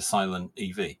to the silent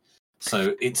EV.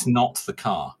 So it's not the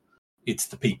car, it's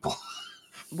the people.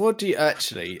 What do you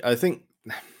actually? I think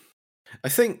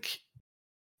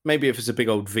maybe if it's a big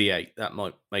old V8, that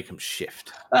might make them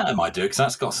shift. That might do, because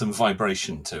that's got some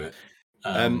vibration to it.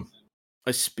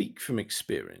 I speak from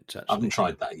experience. Actually, I haven't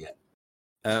tried that yet.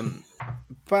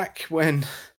 Back when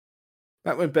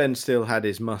Ben still had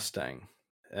his Mustang.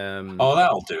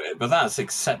 That'll do it, but that's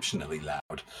exceptionally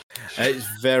loud. It's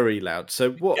very loud.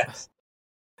 So what? Yes.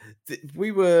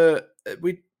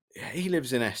 He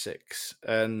lives in Essex,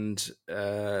 and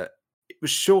it was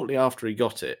shortly after he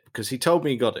got it, because he told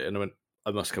me he got it, and I went,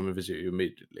 I must come and visit you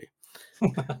immediately.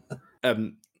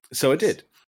 So I did.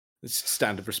 It's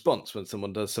standard response when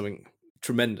someone does something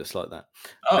tremendous like that.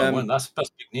 Well, that's big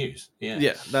news.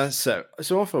 Yeah, that's so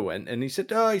off I went, and he said,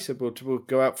 we'll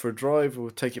go out for a drive,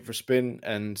 we'll take it for a spin,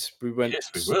 and we went. Yes,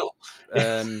 we will.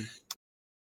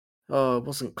 It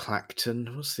wasn't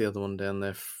Clacton. What's the other one down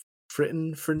there?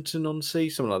 Frinton on Sea,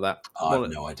 something like that. I have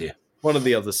no idea. One of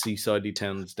the other seaside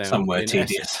towns down somewhere in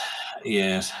tedious. Essex.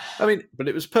 Yes. I mean, but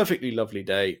it was a perfectly lovely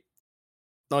day.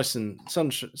 Nice and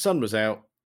sun was out.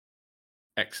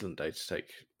 Excellent day to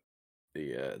take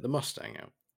the Mustang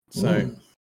out. So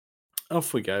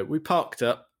off we go. We parked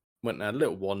up, went and had a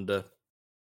little wander,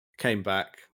 came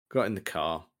back, got in the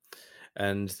car,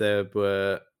 and there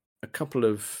were a couple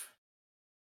of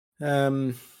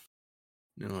no,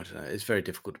 I don't know. It's very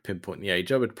difficult to pinpoint the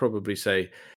age. I would probably say a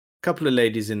couple of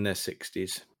ladies in their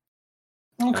 60s.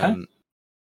 Okay.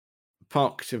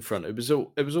 Parked in front. It was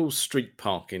all street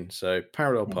parking, so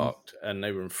parallel parked, and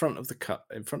they were in front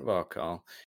of our car,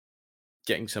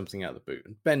 getting something out of the boot.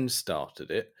 And Ben started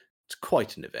it. It's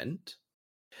quite an event.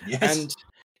 Yes. And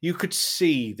you could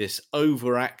see this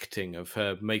overacting of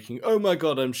her making, "Oh my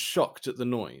God, I'm shocked at the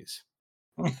noise."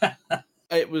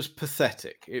 It was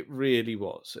pathetic. It really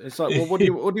was. It's like, well, what do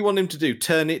you want him to do?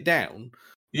 Turn it down?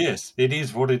 Yes, it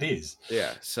is what it is.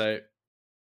 Yeah. So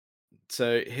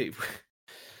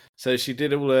she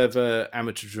did all of her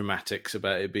amateur dramatics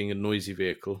about it being a noisy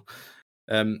vehicle.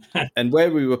 And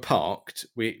where we were parked,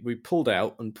 we pulled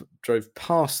out and drove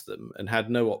past them and had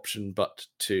no option but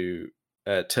to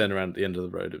turn around at the end of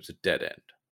the road. It was a dead end.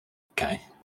 Okay.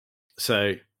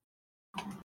 So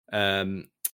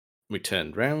we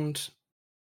turned round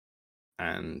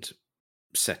and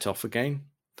set off again,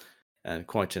 and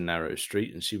quite a narrow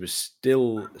street. And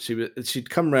she'd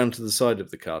come round to the side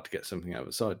of the car to get something out of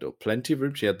the side door. Plenty of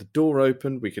room. She had the door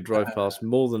open. We could drive past,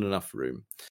 more than enough room.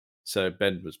 So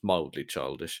Ben was mildly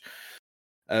childish.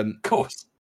 Of course.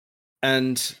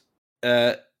 And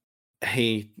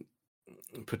he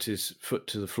put his foot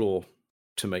to the floor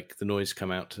to make the noise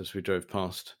come out as we drove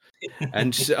past.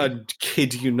 And I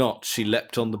kid you not, she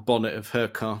leapt on the bonnet of her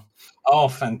car. Oh,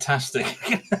 fantastic.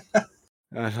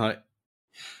 I'm like,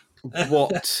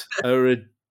 what a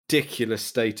ridiculous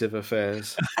state of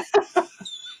affairs.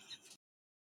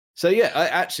 So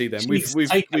yeah, we've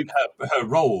taken her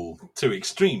role to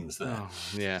extremes there. Oh,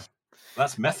 yeah.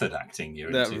 That's method acting.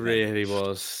 That really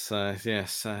was.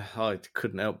 Yes, I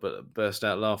couldn't help but burst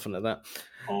out laughing at that.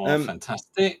 Oh,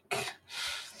 fantastic.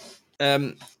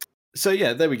 So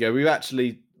yeah, there we go.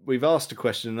 We've asked a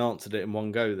question and answered it in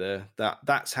one go there.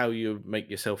 That's how you make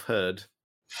yourself heard.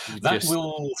 That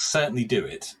will certainly do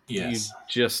it. Yes. You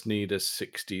just need a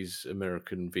 60s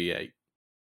American V8.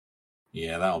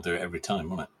 Yeah, that'll do it every time,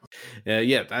 won't it?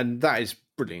 Yeah, and that is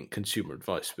brilliant consumer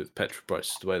advice with petrol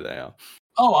prices the way they are.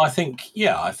 Oh, I think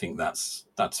that's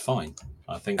fine.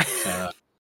 I think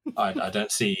I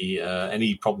don't see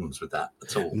any problems with that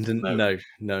at all. No,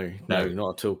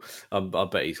 not at all. I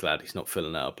bet he's glad he's not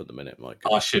filling that up at the minute, Mike.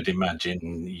 I should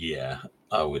imagine, yeah,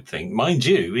 I would think. Mind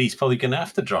you, he's probably going to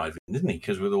have to drive it, isn't he?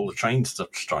 Because with all the train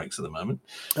strikes at the moment.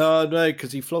 No,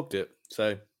 because he flogged it.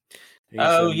 So.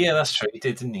 Yeah, that's true. He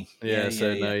did, didn't he? Yeah.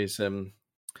 He's.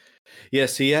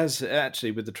 Yes, he has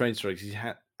actually with the train strikes. He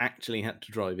actually had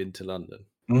to drive into London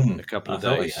a couple of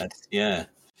days. Yeah.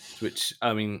 Which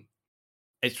I mean.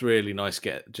 It's really nice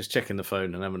just checking the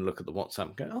phone and having a look at the WhatsApp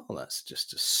and going, oh, that's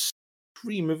just a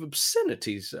stream of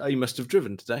obscenities you must have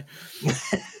driven today.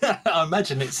 I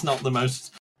imagine it's not the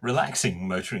most relaxing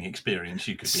motoring experience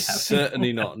you could be having.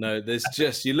 Certainly not. No, there's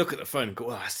just, you look at the phone and go,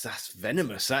 oh, that's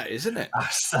venomous, that, isn't it?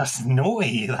 That's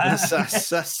naughty. That's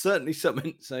certainly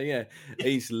something. So, yeah,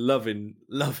 he's loving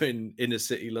inner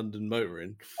city London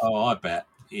motoring. Oh, I bet.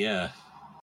 Yeah.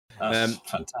 That's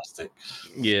fantastic.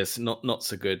 Yes, not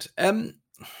so good.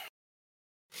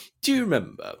 Do you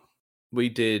remember we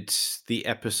did the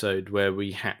episode where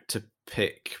we had to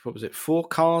pick, 4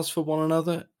 cars for one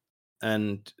another,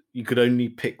 and you could only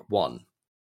pick one?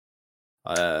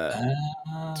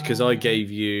 Because I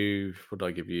gave you, what did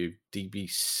I give you?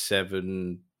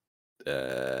 DB7.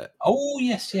 Oh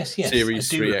yes. Series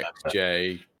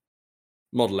 3XJ,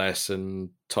 Model S, and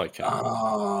Taycan.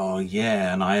 Oh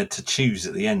yeah, and I had to choose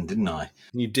at the end, didn't I?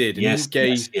 You did. And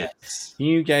yes.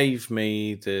 You gave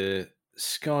me the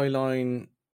Skyline.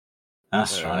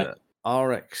 That's right.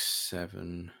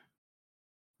 RX-7.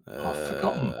 I've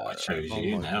forgotten what I chose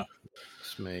you now.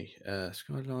 It's me.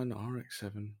 Skyline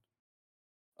RX-7.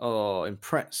 Oh,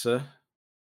 Impreza.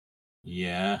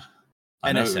 Yeah.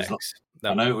 NSX.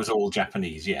 I know it was all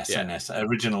Japanese. Yes, yeah.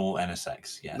 Original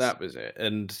NSX. Yes, that was it.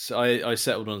 And I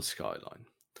settled on Skyline.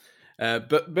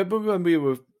 But when we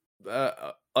were,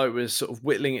 I was sort of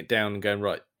whittling it down and going,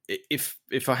 right,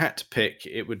 if I had to pick,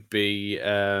 it would be.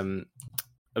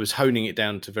 I was honing it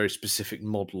down to very specific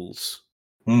models.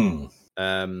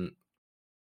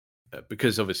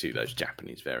 Because obviously those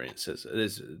Japanese variants,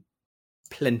 there's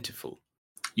plentiful.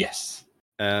 Yes.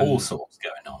 All sorts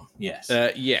going on. Yes.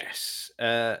 Yes.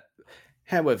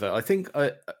 However, I think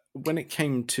when it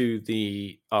came to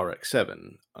the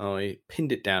RX-7, I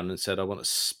pinned it down and said I want a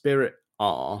Spirit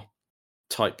R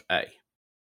Type A.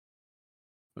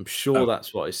 I'm sure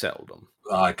that's what I settled on.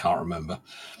 I can't remember.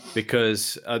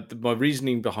 Because my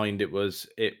reasoning behind it was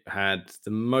it had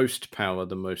the most power,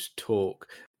 the most torque,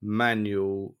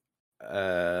 manual,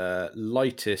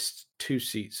 lightest, 2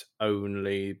 seats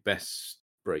only, best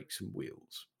brakes and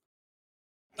wheels.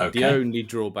 Okay. The only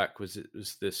drawback was it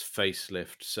was this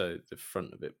facelift, so the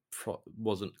front of it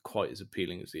wasn't quite as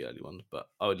appealing as the early ones, but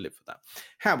I would live for that.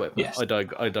 However, Yes. I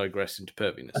digress into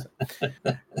perviness.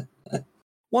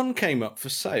 One came up for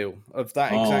sale of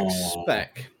that exact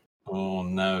spec. Oh,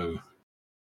 no.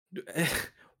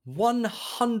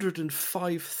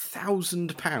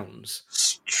 £105,000.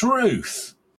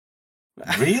 Truth.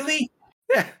 Really?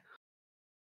 Yeah.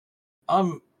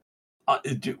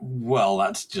 Well,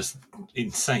 that's just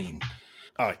insane.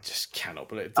 I just cannot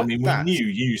believe it. I mean, we knew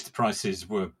used prices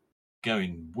were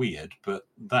going weird, but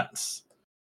that's...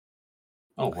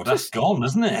 Oh, well, that's gone,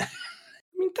 isn't it? I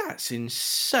mean, that's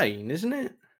insane, isn't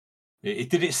it?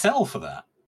 Did it sell for that?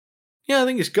 Yeah, I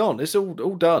think it's gone. It's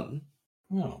all done.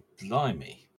 Oh,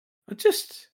 blimey.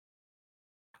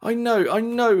 I know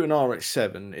an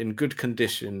RX-7 in good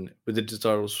condition with a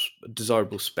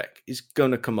desirable spec is going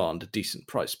to command a decent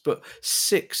price, but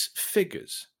 6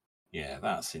 figures. Yeah,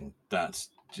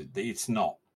 it's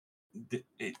not.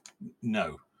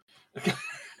 No.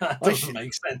 That doesn't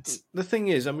make sense. The thing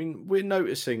is, I mean, we're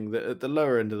noticing that at the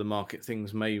lower end of the market,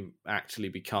 things may actually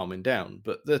be calming down,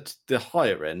 but the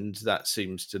higher end, that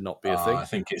seems to not be a thing. I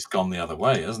think it's gone the other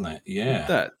way, hasn't it?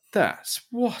 Yeah. That's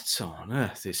what on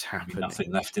earth is happening.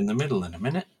 Nothing left in the middle in a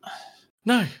minute.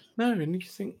 No, and you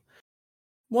think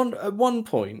at one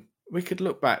point we could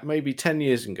look back maybe 10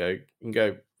 years ago and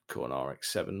go, cool, an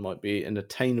RX-7 might be an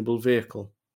attainable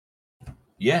vehicle.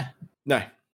 Yeah. No.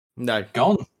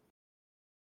 Gone.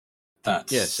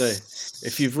 So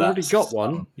if you've already got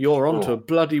one, you're onto a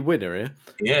bloody winner here.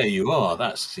 Yeah, you are.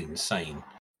 That's insane.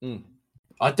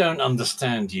 I don't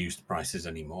understand used prices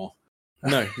anymore.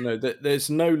 No, there's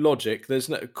no logic.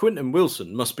 Quentin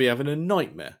Wilson must be having a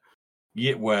nightmare.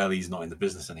 Yeah, well, he's not in the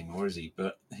business anymore, is he?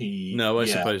 But he. No, I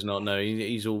suppose not. No,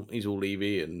 he's all EV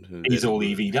and he's all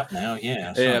EV'd up now.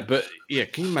 Yeah. So. Yeah, but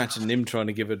can you imagine him trying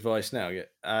to give advice now?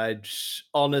 I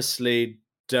honestly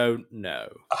don't know.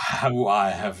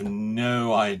 I have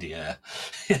no idea.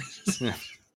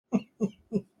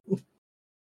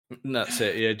 That's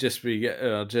it. Yeah, just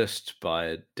buy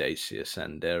a Dacia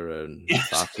Sandero and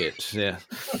fuck it. Yeah.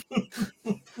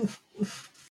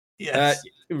 Yes.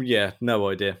 No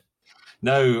idea.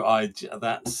 No,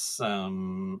 that's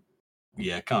can't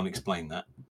explain that.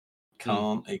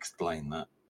 Can't explain that.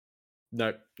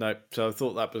 No. So I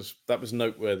thought that was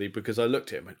noteworthy because I looked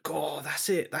at it and went, "God, that's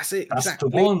it. That's exactly.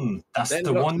 the one. That's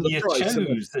the one you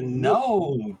chose." And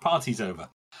no, party's over.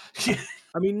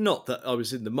 I mean, not that I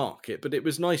was in the market, but it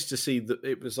was nice to see that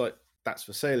it was like that's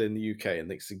for sale in the UK, and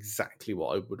that's exactly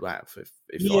what I would have if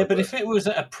if it was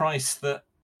at a price that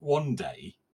one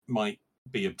day might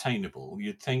be obtainable,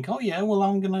 you'd think, oh yeah, well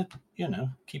I'm gonna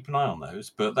keep an eye on those.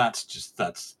 But that's just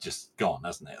gone,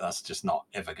 hasn't it? That's just not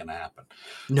ever gonna happen.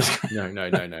 No. That's no.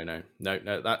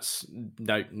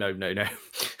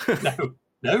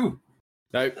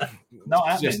 No, not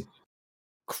happening. Just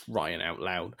crying out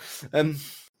loud.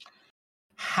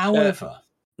 However,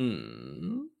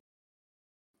 on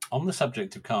the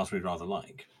subject of cars we'd rather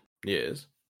like, yes,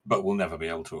 but we'll never be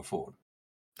able to afford.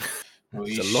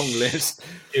 It's a long list.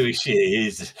 It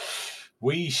is.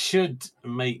 We should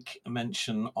make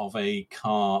mention of a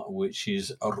car which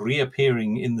is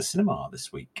reappearing in the cinema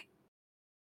this week.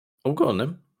 Oh, go on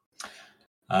then.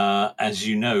 As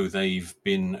you know, they've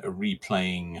been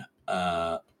reshowing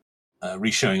all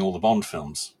the Bond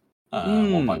films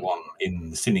one by one in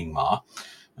the cinema,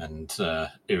 and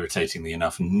irritatingly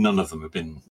enough, none of them have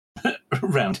been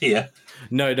around here.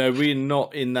 No, we're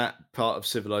not in that part of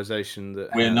civilization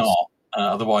that we're not.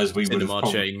 Otherwise, we would have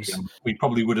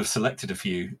probably would have selected a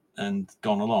few and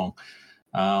gone along.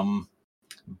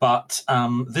 But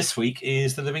this week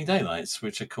is The Living Daylights,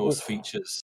 which of course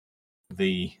features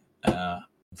the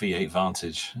V8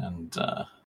 Vantage, and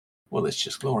it's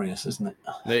just glorious, isn't it?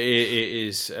 It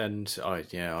is, and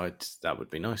that would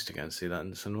be nice to go and see that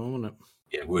in the cinema, wouldn't it?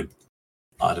 Yeah, it would.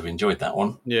 I'd have enjoyed that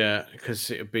one. Yeah, because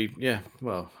it would be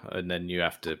and then you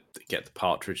have to get the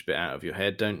Partridge bit out of your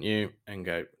head, don't you? And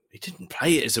go, he didn't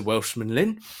play it as a Welshman,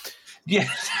 Lynn.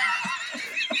 Yes.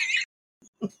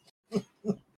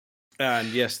 And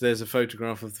yes, there's a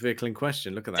photograph of the vehicle in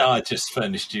question. Look at that. I just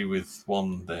furnished you with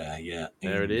one there. Yeah,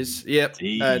 there it is. Yep.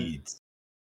 Yep.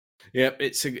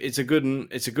 It's a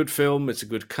good film. It's a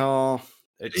good car.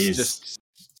 It's just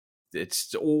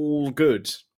it's all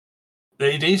good.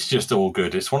 It is just all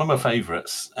good. It's one of my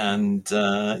favourites. And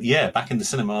back in the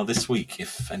cinema this week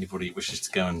if anybody wishes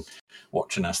to go and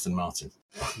watch an Aston Martin.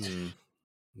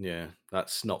 Yeah,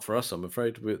 that's not for us, I'm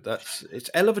afraid. It's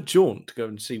hell of a jaunt to go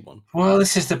and see one. Well,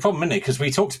 this is the problem, isn't it? Because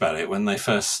we talked about it when they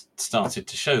first started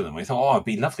to show them. We thought, it'd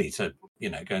be lovely to,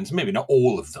 go and maybe not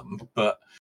all of them, but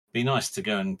be nice to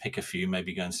go and pick a few,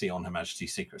 maybe go and see On Her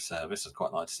Majesty's Secret Service. I'd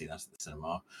quite like to see that at the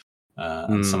cinema.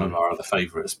 And some of our other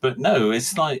favourites. But no,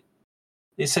 it's like,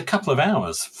 it's a couple of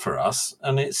hours for us,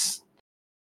 and it's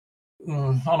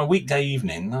on a weekday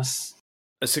evening.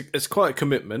 It's quite a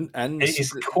commitment, and it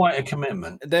is quite a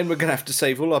commitment. Then we're going to have to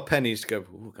save all our pennies to go.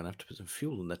 We're going to have to put some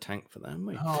fuel in the tank for that, aren't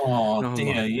we? Oh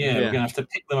dear, yeah. We're going to have to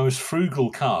pick the most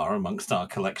frugal car amongst our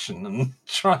collection and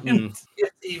try and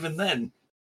even then.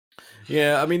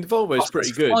 Yeah, I mean the Volvo is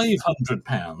pretty good.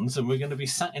 £500, and we're going to be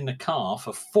sat in the car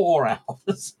for 4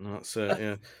 hours. That's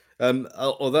yeah.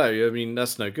 Although, I mean,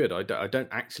 that's no good. I don't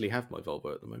actually have my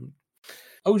Volvo at the moment.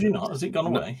 Oh, do you not? Has it gone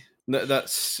away? No,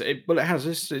 that's it. Well, it has.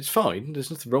 It's fine. There's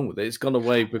nothing wrong with it. It's gone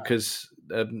away because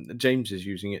James is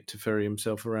using it to ferry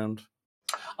himself around.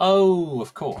 Oh,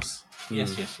 of course.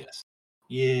 Yes.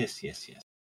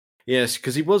 Yes,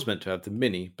 because he was meant to have the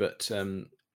Mini, but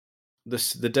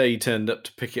the day he turned up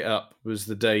to pick it up was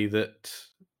the day that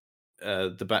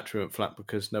the battery went flat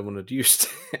because no one had used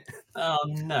it. Oh,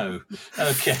 no.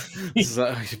 Okay.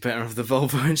 So you better have the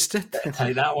Volvo instead.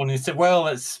 Take that one instead. Well,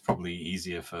 it's probably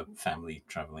easier for family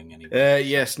travelling anyway.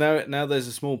 Yes, now there's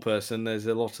a small person. There's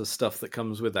a lot of stuff that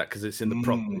comes with that because it's in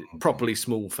the properly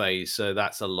small phase. So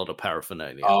that's a lot of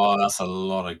paraphernalia. Oh, that's a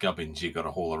lot of gubbins you've got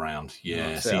to haul around.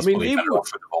 Yeah, so I mean, it better off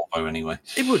with the Volvo anyway.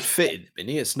 It would fit in the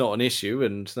Mini. It's not an issue,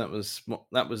 and that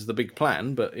was the big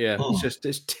plan. But yeah,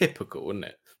 it's typical, isn't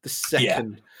it? The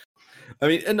second. Yeah. I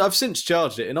mean, and I've since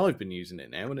charged it, and I've been using it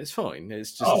now, and it's fine.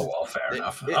 It's just fair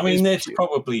enough. I mean, it's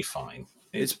probably fine.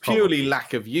 It's purely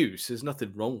lack of use. There's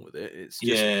nothing wrong with it. It's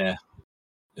just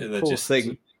poor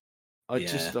thing.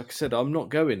 Just like I said, I'm not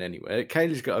going anywhere.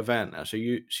 Kaylee's got a van now, so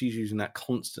she's using that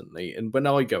constantly. And when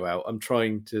I go out, I'm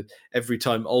trying to every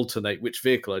time alternate which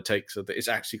vehicle I take so that it's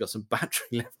actually got some battery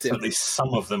left in. At least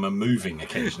some of them are moving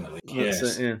occasionally.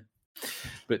 Yes. Yeah.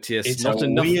 But yes, it's not a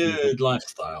enough weird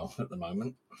lifestyle at the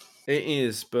moment. It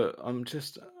is, but I'm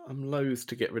loath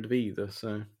to get rid of either.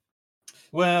 So,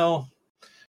 well,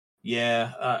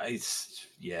 it's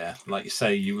like you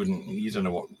say, you don't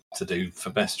know what to do for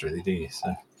best, really, do you?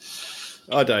 So,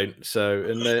 I don't. So,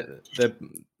 and they're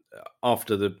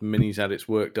after the Mini's had its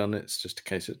work done, it's just a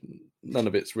case of none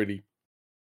of it's really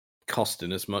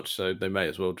costing as much, so they may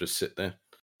as well just sit there.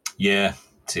 Yeah,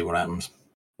 see what happens.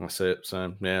 That's it.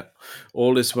 So, yeah,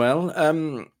 all is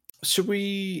well. Should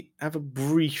we have a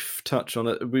brief touch on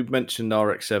it? We've mentioned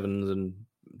RX-7s and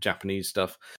Japanese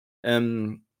stuff.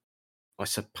 I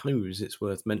suppose it's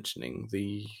worth mentioning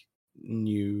the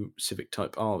new Civic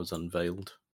Type R was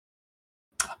unveiled.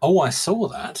 Oh, I saw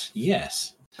that.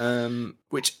 Yes.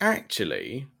 Which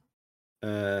actually,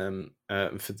 for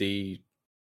the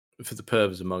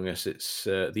pervs among us, it's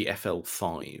the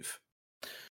FL5.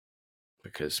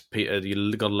 Because Peter,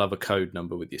 you've got to love a code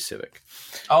number with your Civic.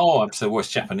 Oh, so it's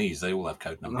Japanese. They all have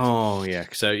code numbers. Oh, yeah.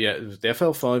 So, yeah, the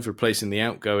FL5 replacing the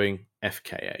outgoing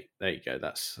FK8. There you go.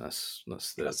 That's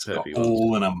got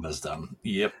all the numbers done.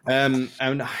 Yep. And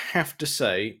I have to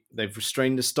say, they've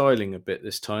restrained the styling a bit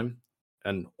this time.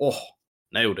 And,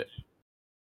 nailed it.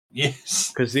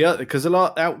 Yes. Because the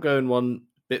outgoing one,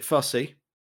 bit fussy.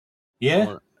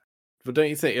 Yeah. But don't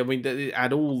you think? I mean, they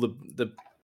add all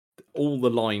the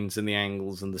lines and the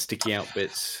angles and the sticky out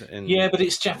bits. And yeah, but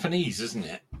it's Japanese, isn't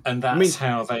it? And that's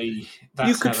how they do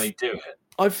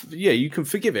it. You can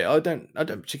forgive it. I don't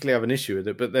particularly have an issue with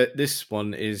it, but this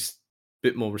one is a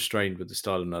bit more restrained with the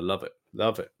style, and I love it.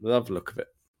 Love the look of it.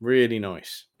 Really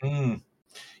nice.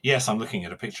 Yes, I'm looking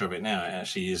at a picture of it now. It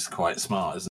actually is quite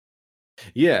smart, isn't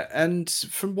it? Yeah, and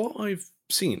from what I've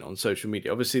seen on social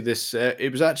media, obviously this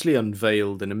it was actually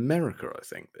unveiled in America. I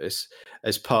think this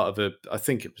as part of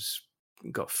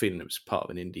got a feeling it was part of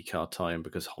an IndyCar tie-in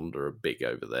because Honda are big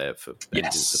over there for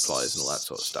engine suppliers and all that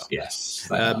sort of stuff. Yes.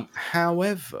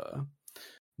 However,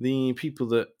 the people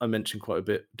that I mentioned quite a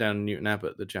bit down in Newton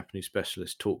Abbot, the Japanese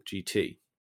specialist Torque GT.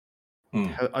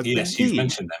 Yes, you've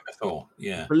mentioned them before.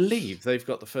 Yeah, I believe they've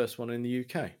got the first one in the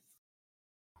UK.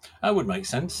 That would make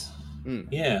sense.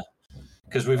 Yeah.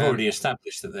 Because we've already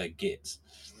established that they're gits.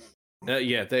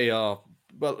 Yeah, they are.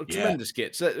 Well, tremendous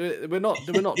gits. We're not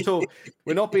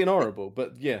being horrible,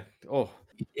 but yeah.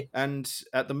 And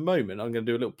at the moment, I'm going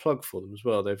to do a little plug for them as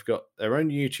well. They've got their own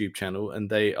YouTube channel, and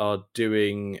they are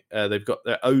doing. They've got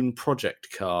their own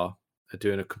project car. They're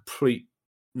doing a complete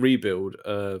rebuild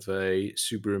of a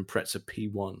Subaru Impreza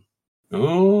P1.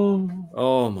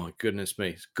 Oh my goodness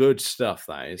me! It's good stuff.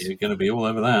 That is. You're going to be all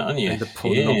over that, aren't you? And the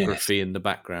pornography in the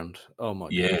background. Oh my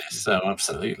goodness! Yes,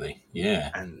 absolutely.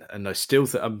 Yeah. And I still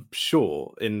I'm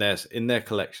sure in their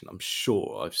collection, I'm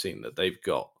sure I've seen that they've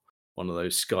got one of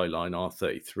those Skyline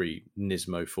R33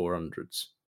 Nismo 400s.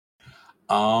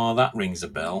 Oh, that rings a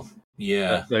bell.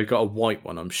 Yeah. They've got a white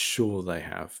one, I'm sure they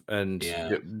have. And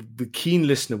the keen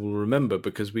listener will remember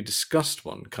because we discussed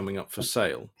one coming up for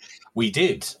sale. We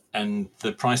did, and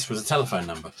the price was a telephone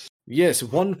number. Yes,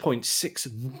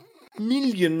 £1.6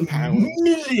 million. £1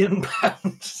 million,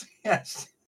 yes.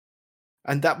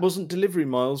 And that wasn't delivery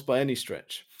miles by any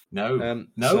stretch. No,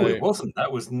 it wasn't.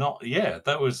 That was not. Yeah,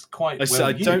 that was quite.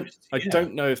 I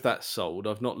don't know if that's sold.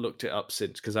 I've not looked it up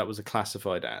since because that was a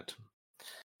classified ad.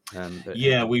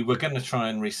 We were going to try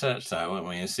and research that, weren't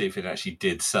we, and see if it actually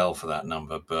did sell for that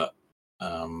number. But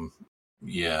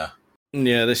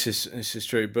this is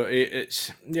true. But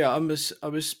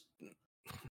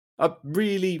I'm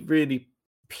really, really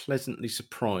pleasantly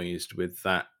surprised with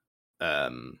that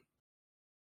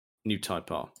new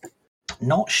Type R.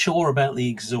 Not sure about the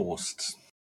exhausts.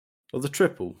 Or the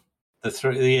triple.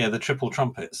 The triple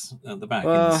trumpets at the back in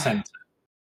the centre.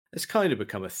 It's kind of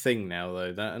become a thing now,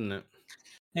 though, that, isn't it?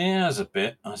 Yeah, as a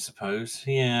bit, I suppose.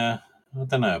 Yeah, I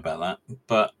don't know about that,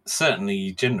 but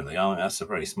certainly, generally, I think that's a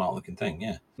very smart-looking thing.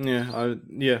 Yeah.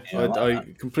 I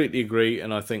completely agree,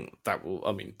 and I think that will.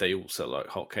 I mean, they all sell like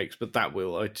hotcakes, but that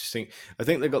will. I think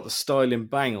they got the styling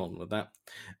bang on with that.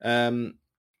 And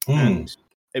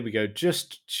here we go.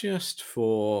 Just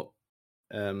for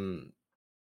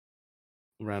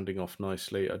rounding off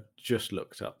nicely, I just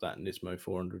looked up that Nismo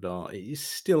 400R. It is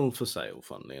still for sale,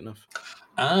 funnily enough.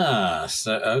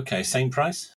 So okay, same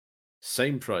price?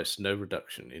 Same price, no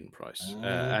reduction in price. Okay,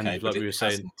 and like we were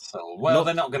saying,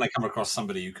 they're not going to come across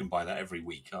somebody who can buy that every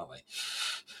week, are they?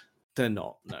 They're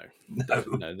not.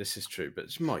 No, this is true. But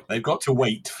they've got to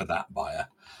wait for that buyer.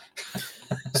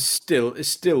 It's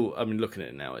still. I mean, looking at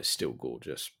it now, it's still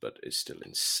gorgeous, but it's still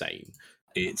insane.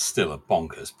 It's still a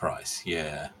bonkers price,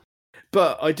 yeah.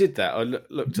 But I did that. I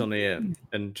looked on here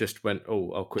and just went,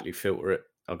 I'll quickly filter it.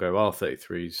 I'll go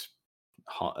R33's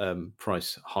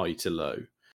price high to low.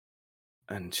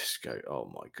 And just go, oh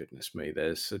my goodness me.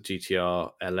 There's a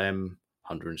GTR LM,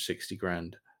 160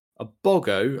 grand. A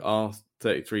Bogo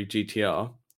R33 GTR,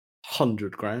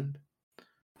 100 grand.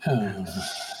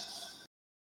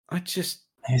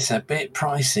 It's a bit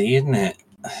pricey, isn't it?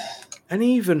 And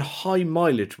even high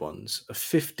mileage ones are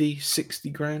 50, 60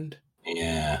 grand.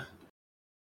 Yeah.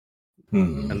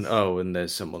 And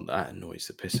there's someone that annoys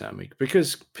the piss out of me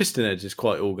because Piston Edge is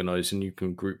quite organised and you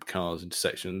can group cars into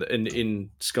sections. And in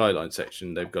Skyline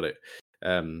section, they've got it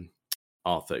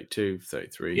R32,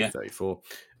 33, 34.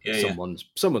 Yeah,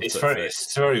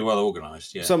 it's very well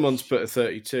organised. Yeah, someone's put a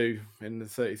 32 in the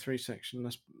 33 section.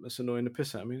 That's annoying the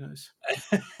piss out of me. That is.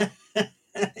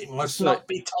 It must not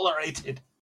be tolerated.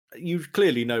 You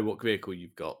clearly know what vehicle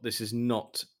you've got. This is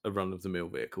not a run-of-the-mill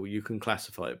vehicle. You can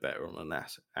classify it better on an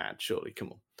ad, surely.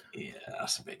 Come on. Yeah,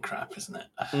 that's a bit crap, isn't it?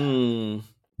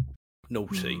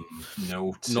 Naughty.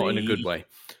 Naughty. Not in a good way.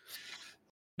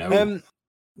 No.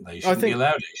 They shouldn't be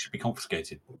allowed it. It should be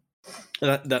confiscated.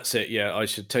 That's it, yeah. I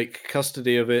should take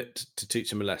custody of it to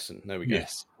teach them a lesson. There we go.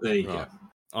 Yes, there you go.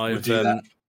 I've do that.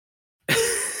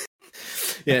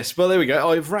 Yes, well, there we go.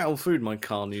 I've rattled through my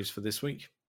car news for this week.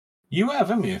 You have,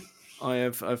 haven't you?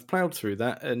 I've ploughed through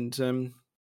that, and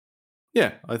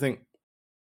I think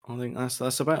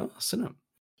that's about us, isn't it?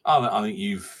 I think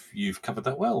you've covered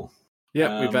that well.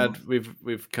 Yeah,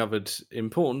 we've covered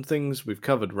important things. We've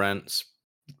covered rants,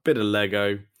 bit of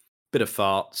Lego, bit of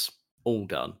farts, all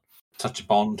done. Touch of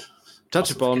Bond,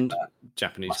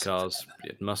 Japanese cars.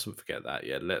 Mustn't forget that.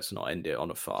 Yeah, let's not end it on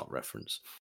a fart reference.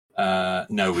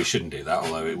 No, we shouldn't do that.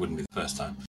 Although it wouldn't be the first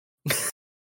time.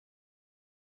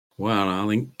 Well, I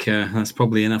think that's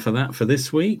probably enough of that for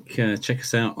this week. Check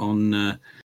us out on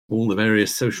all the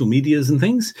various social medias and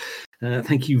things.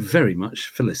 Thank you very much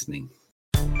for listening.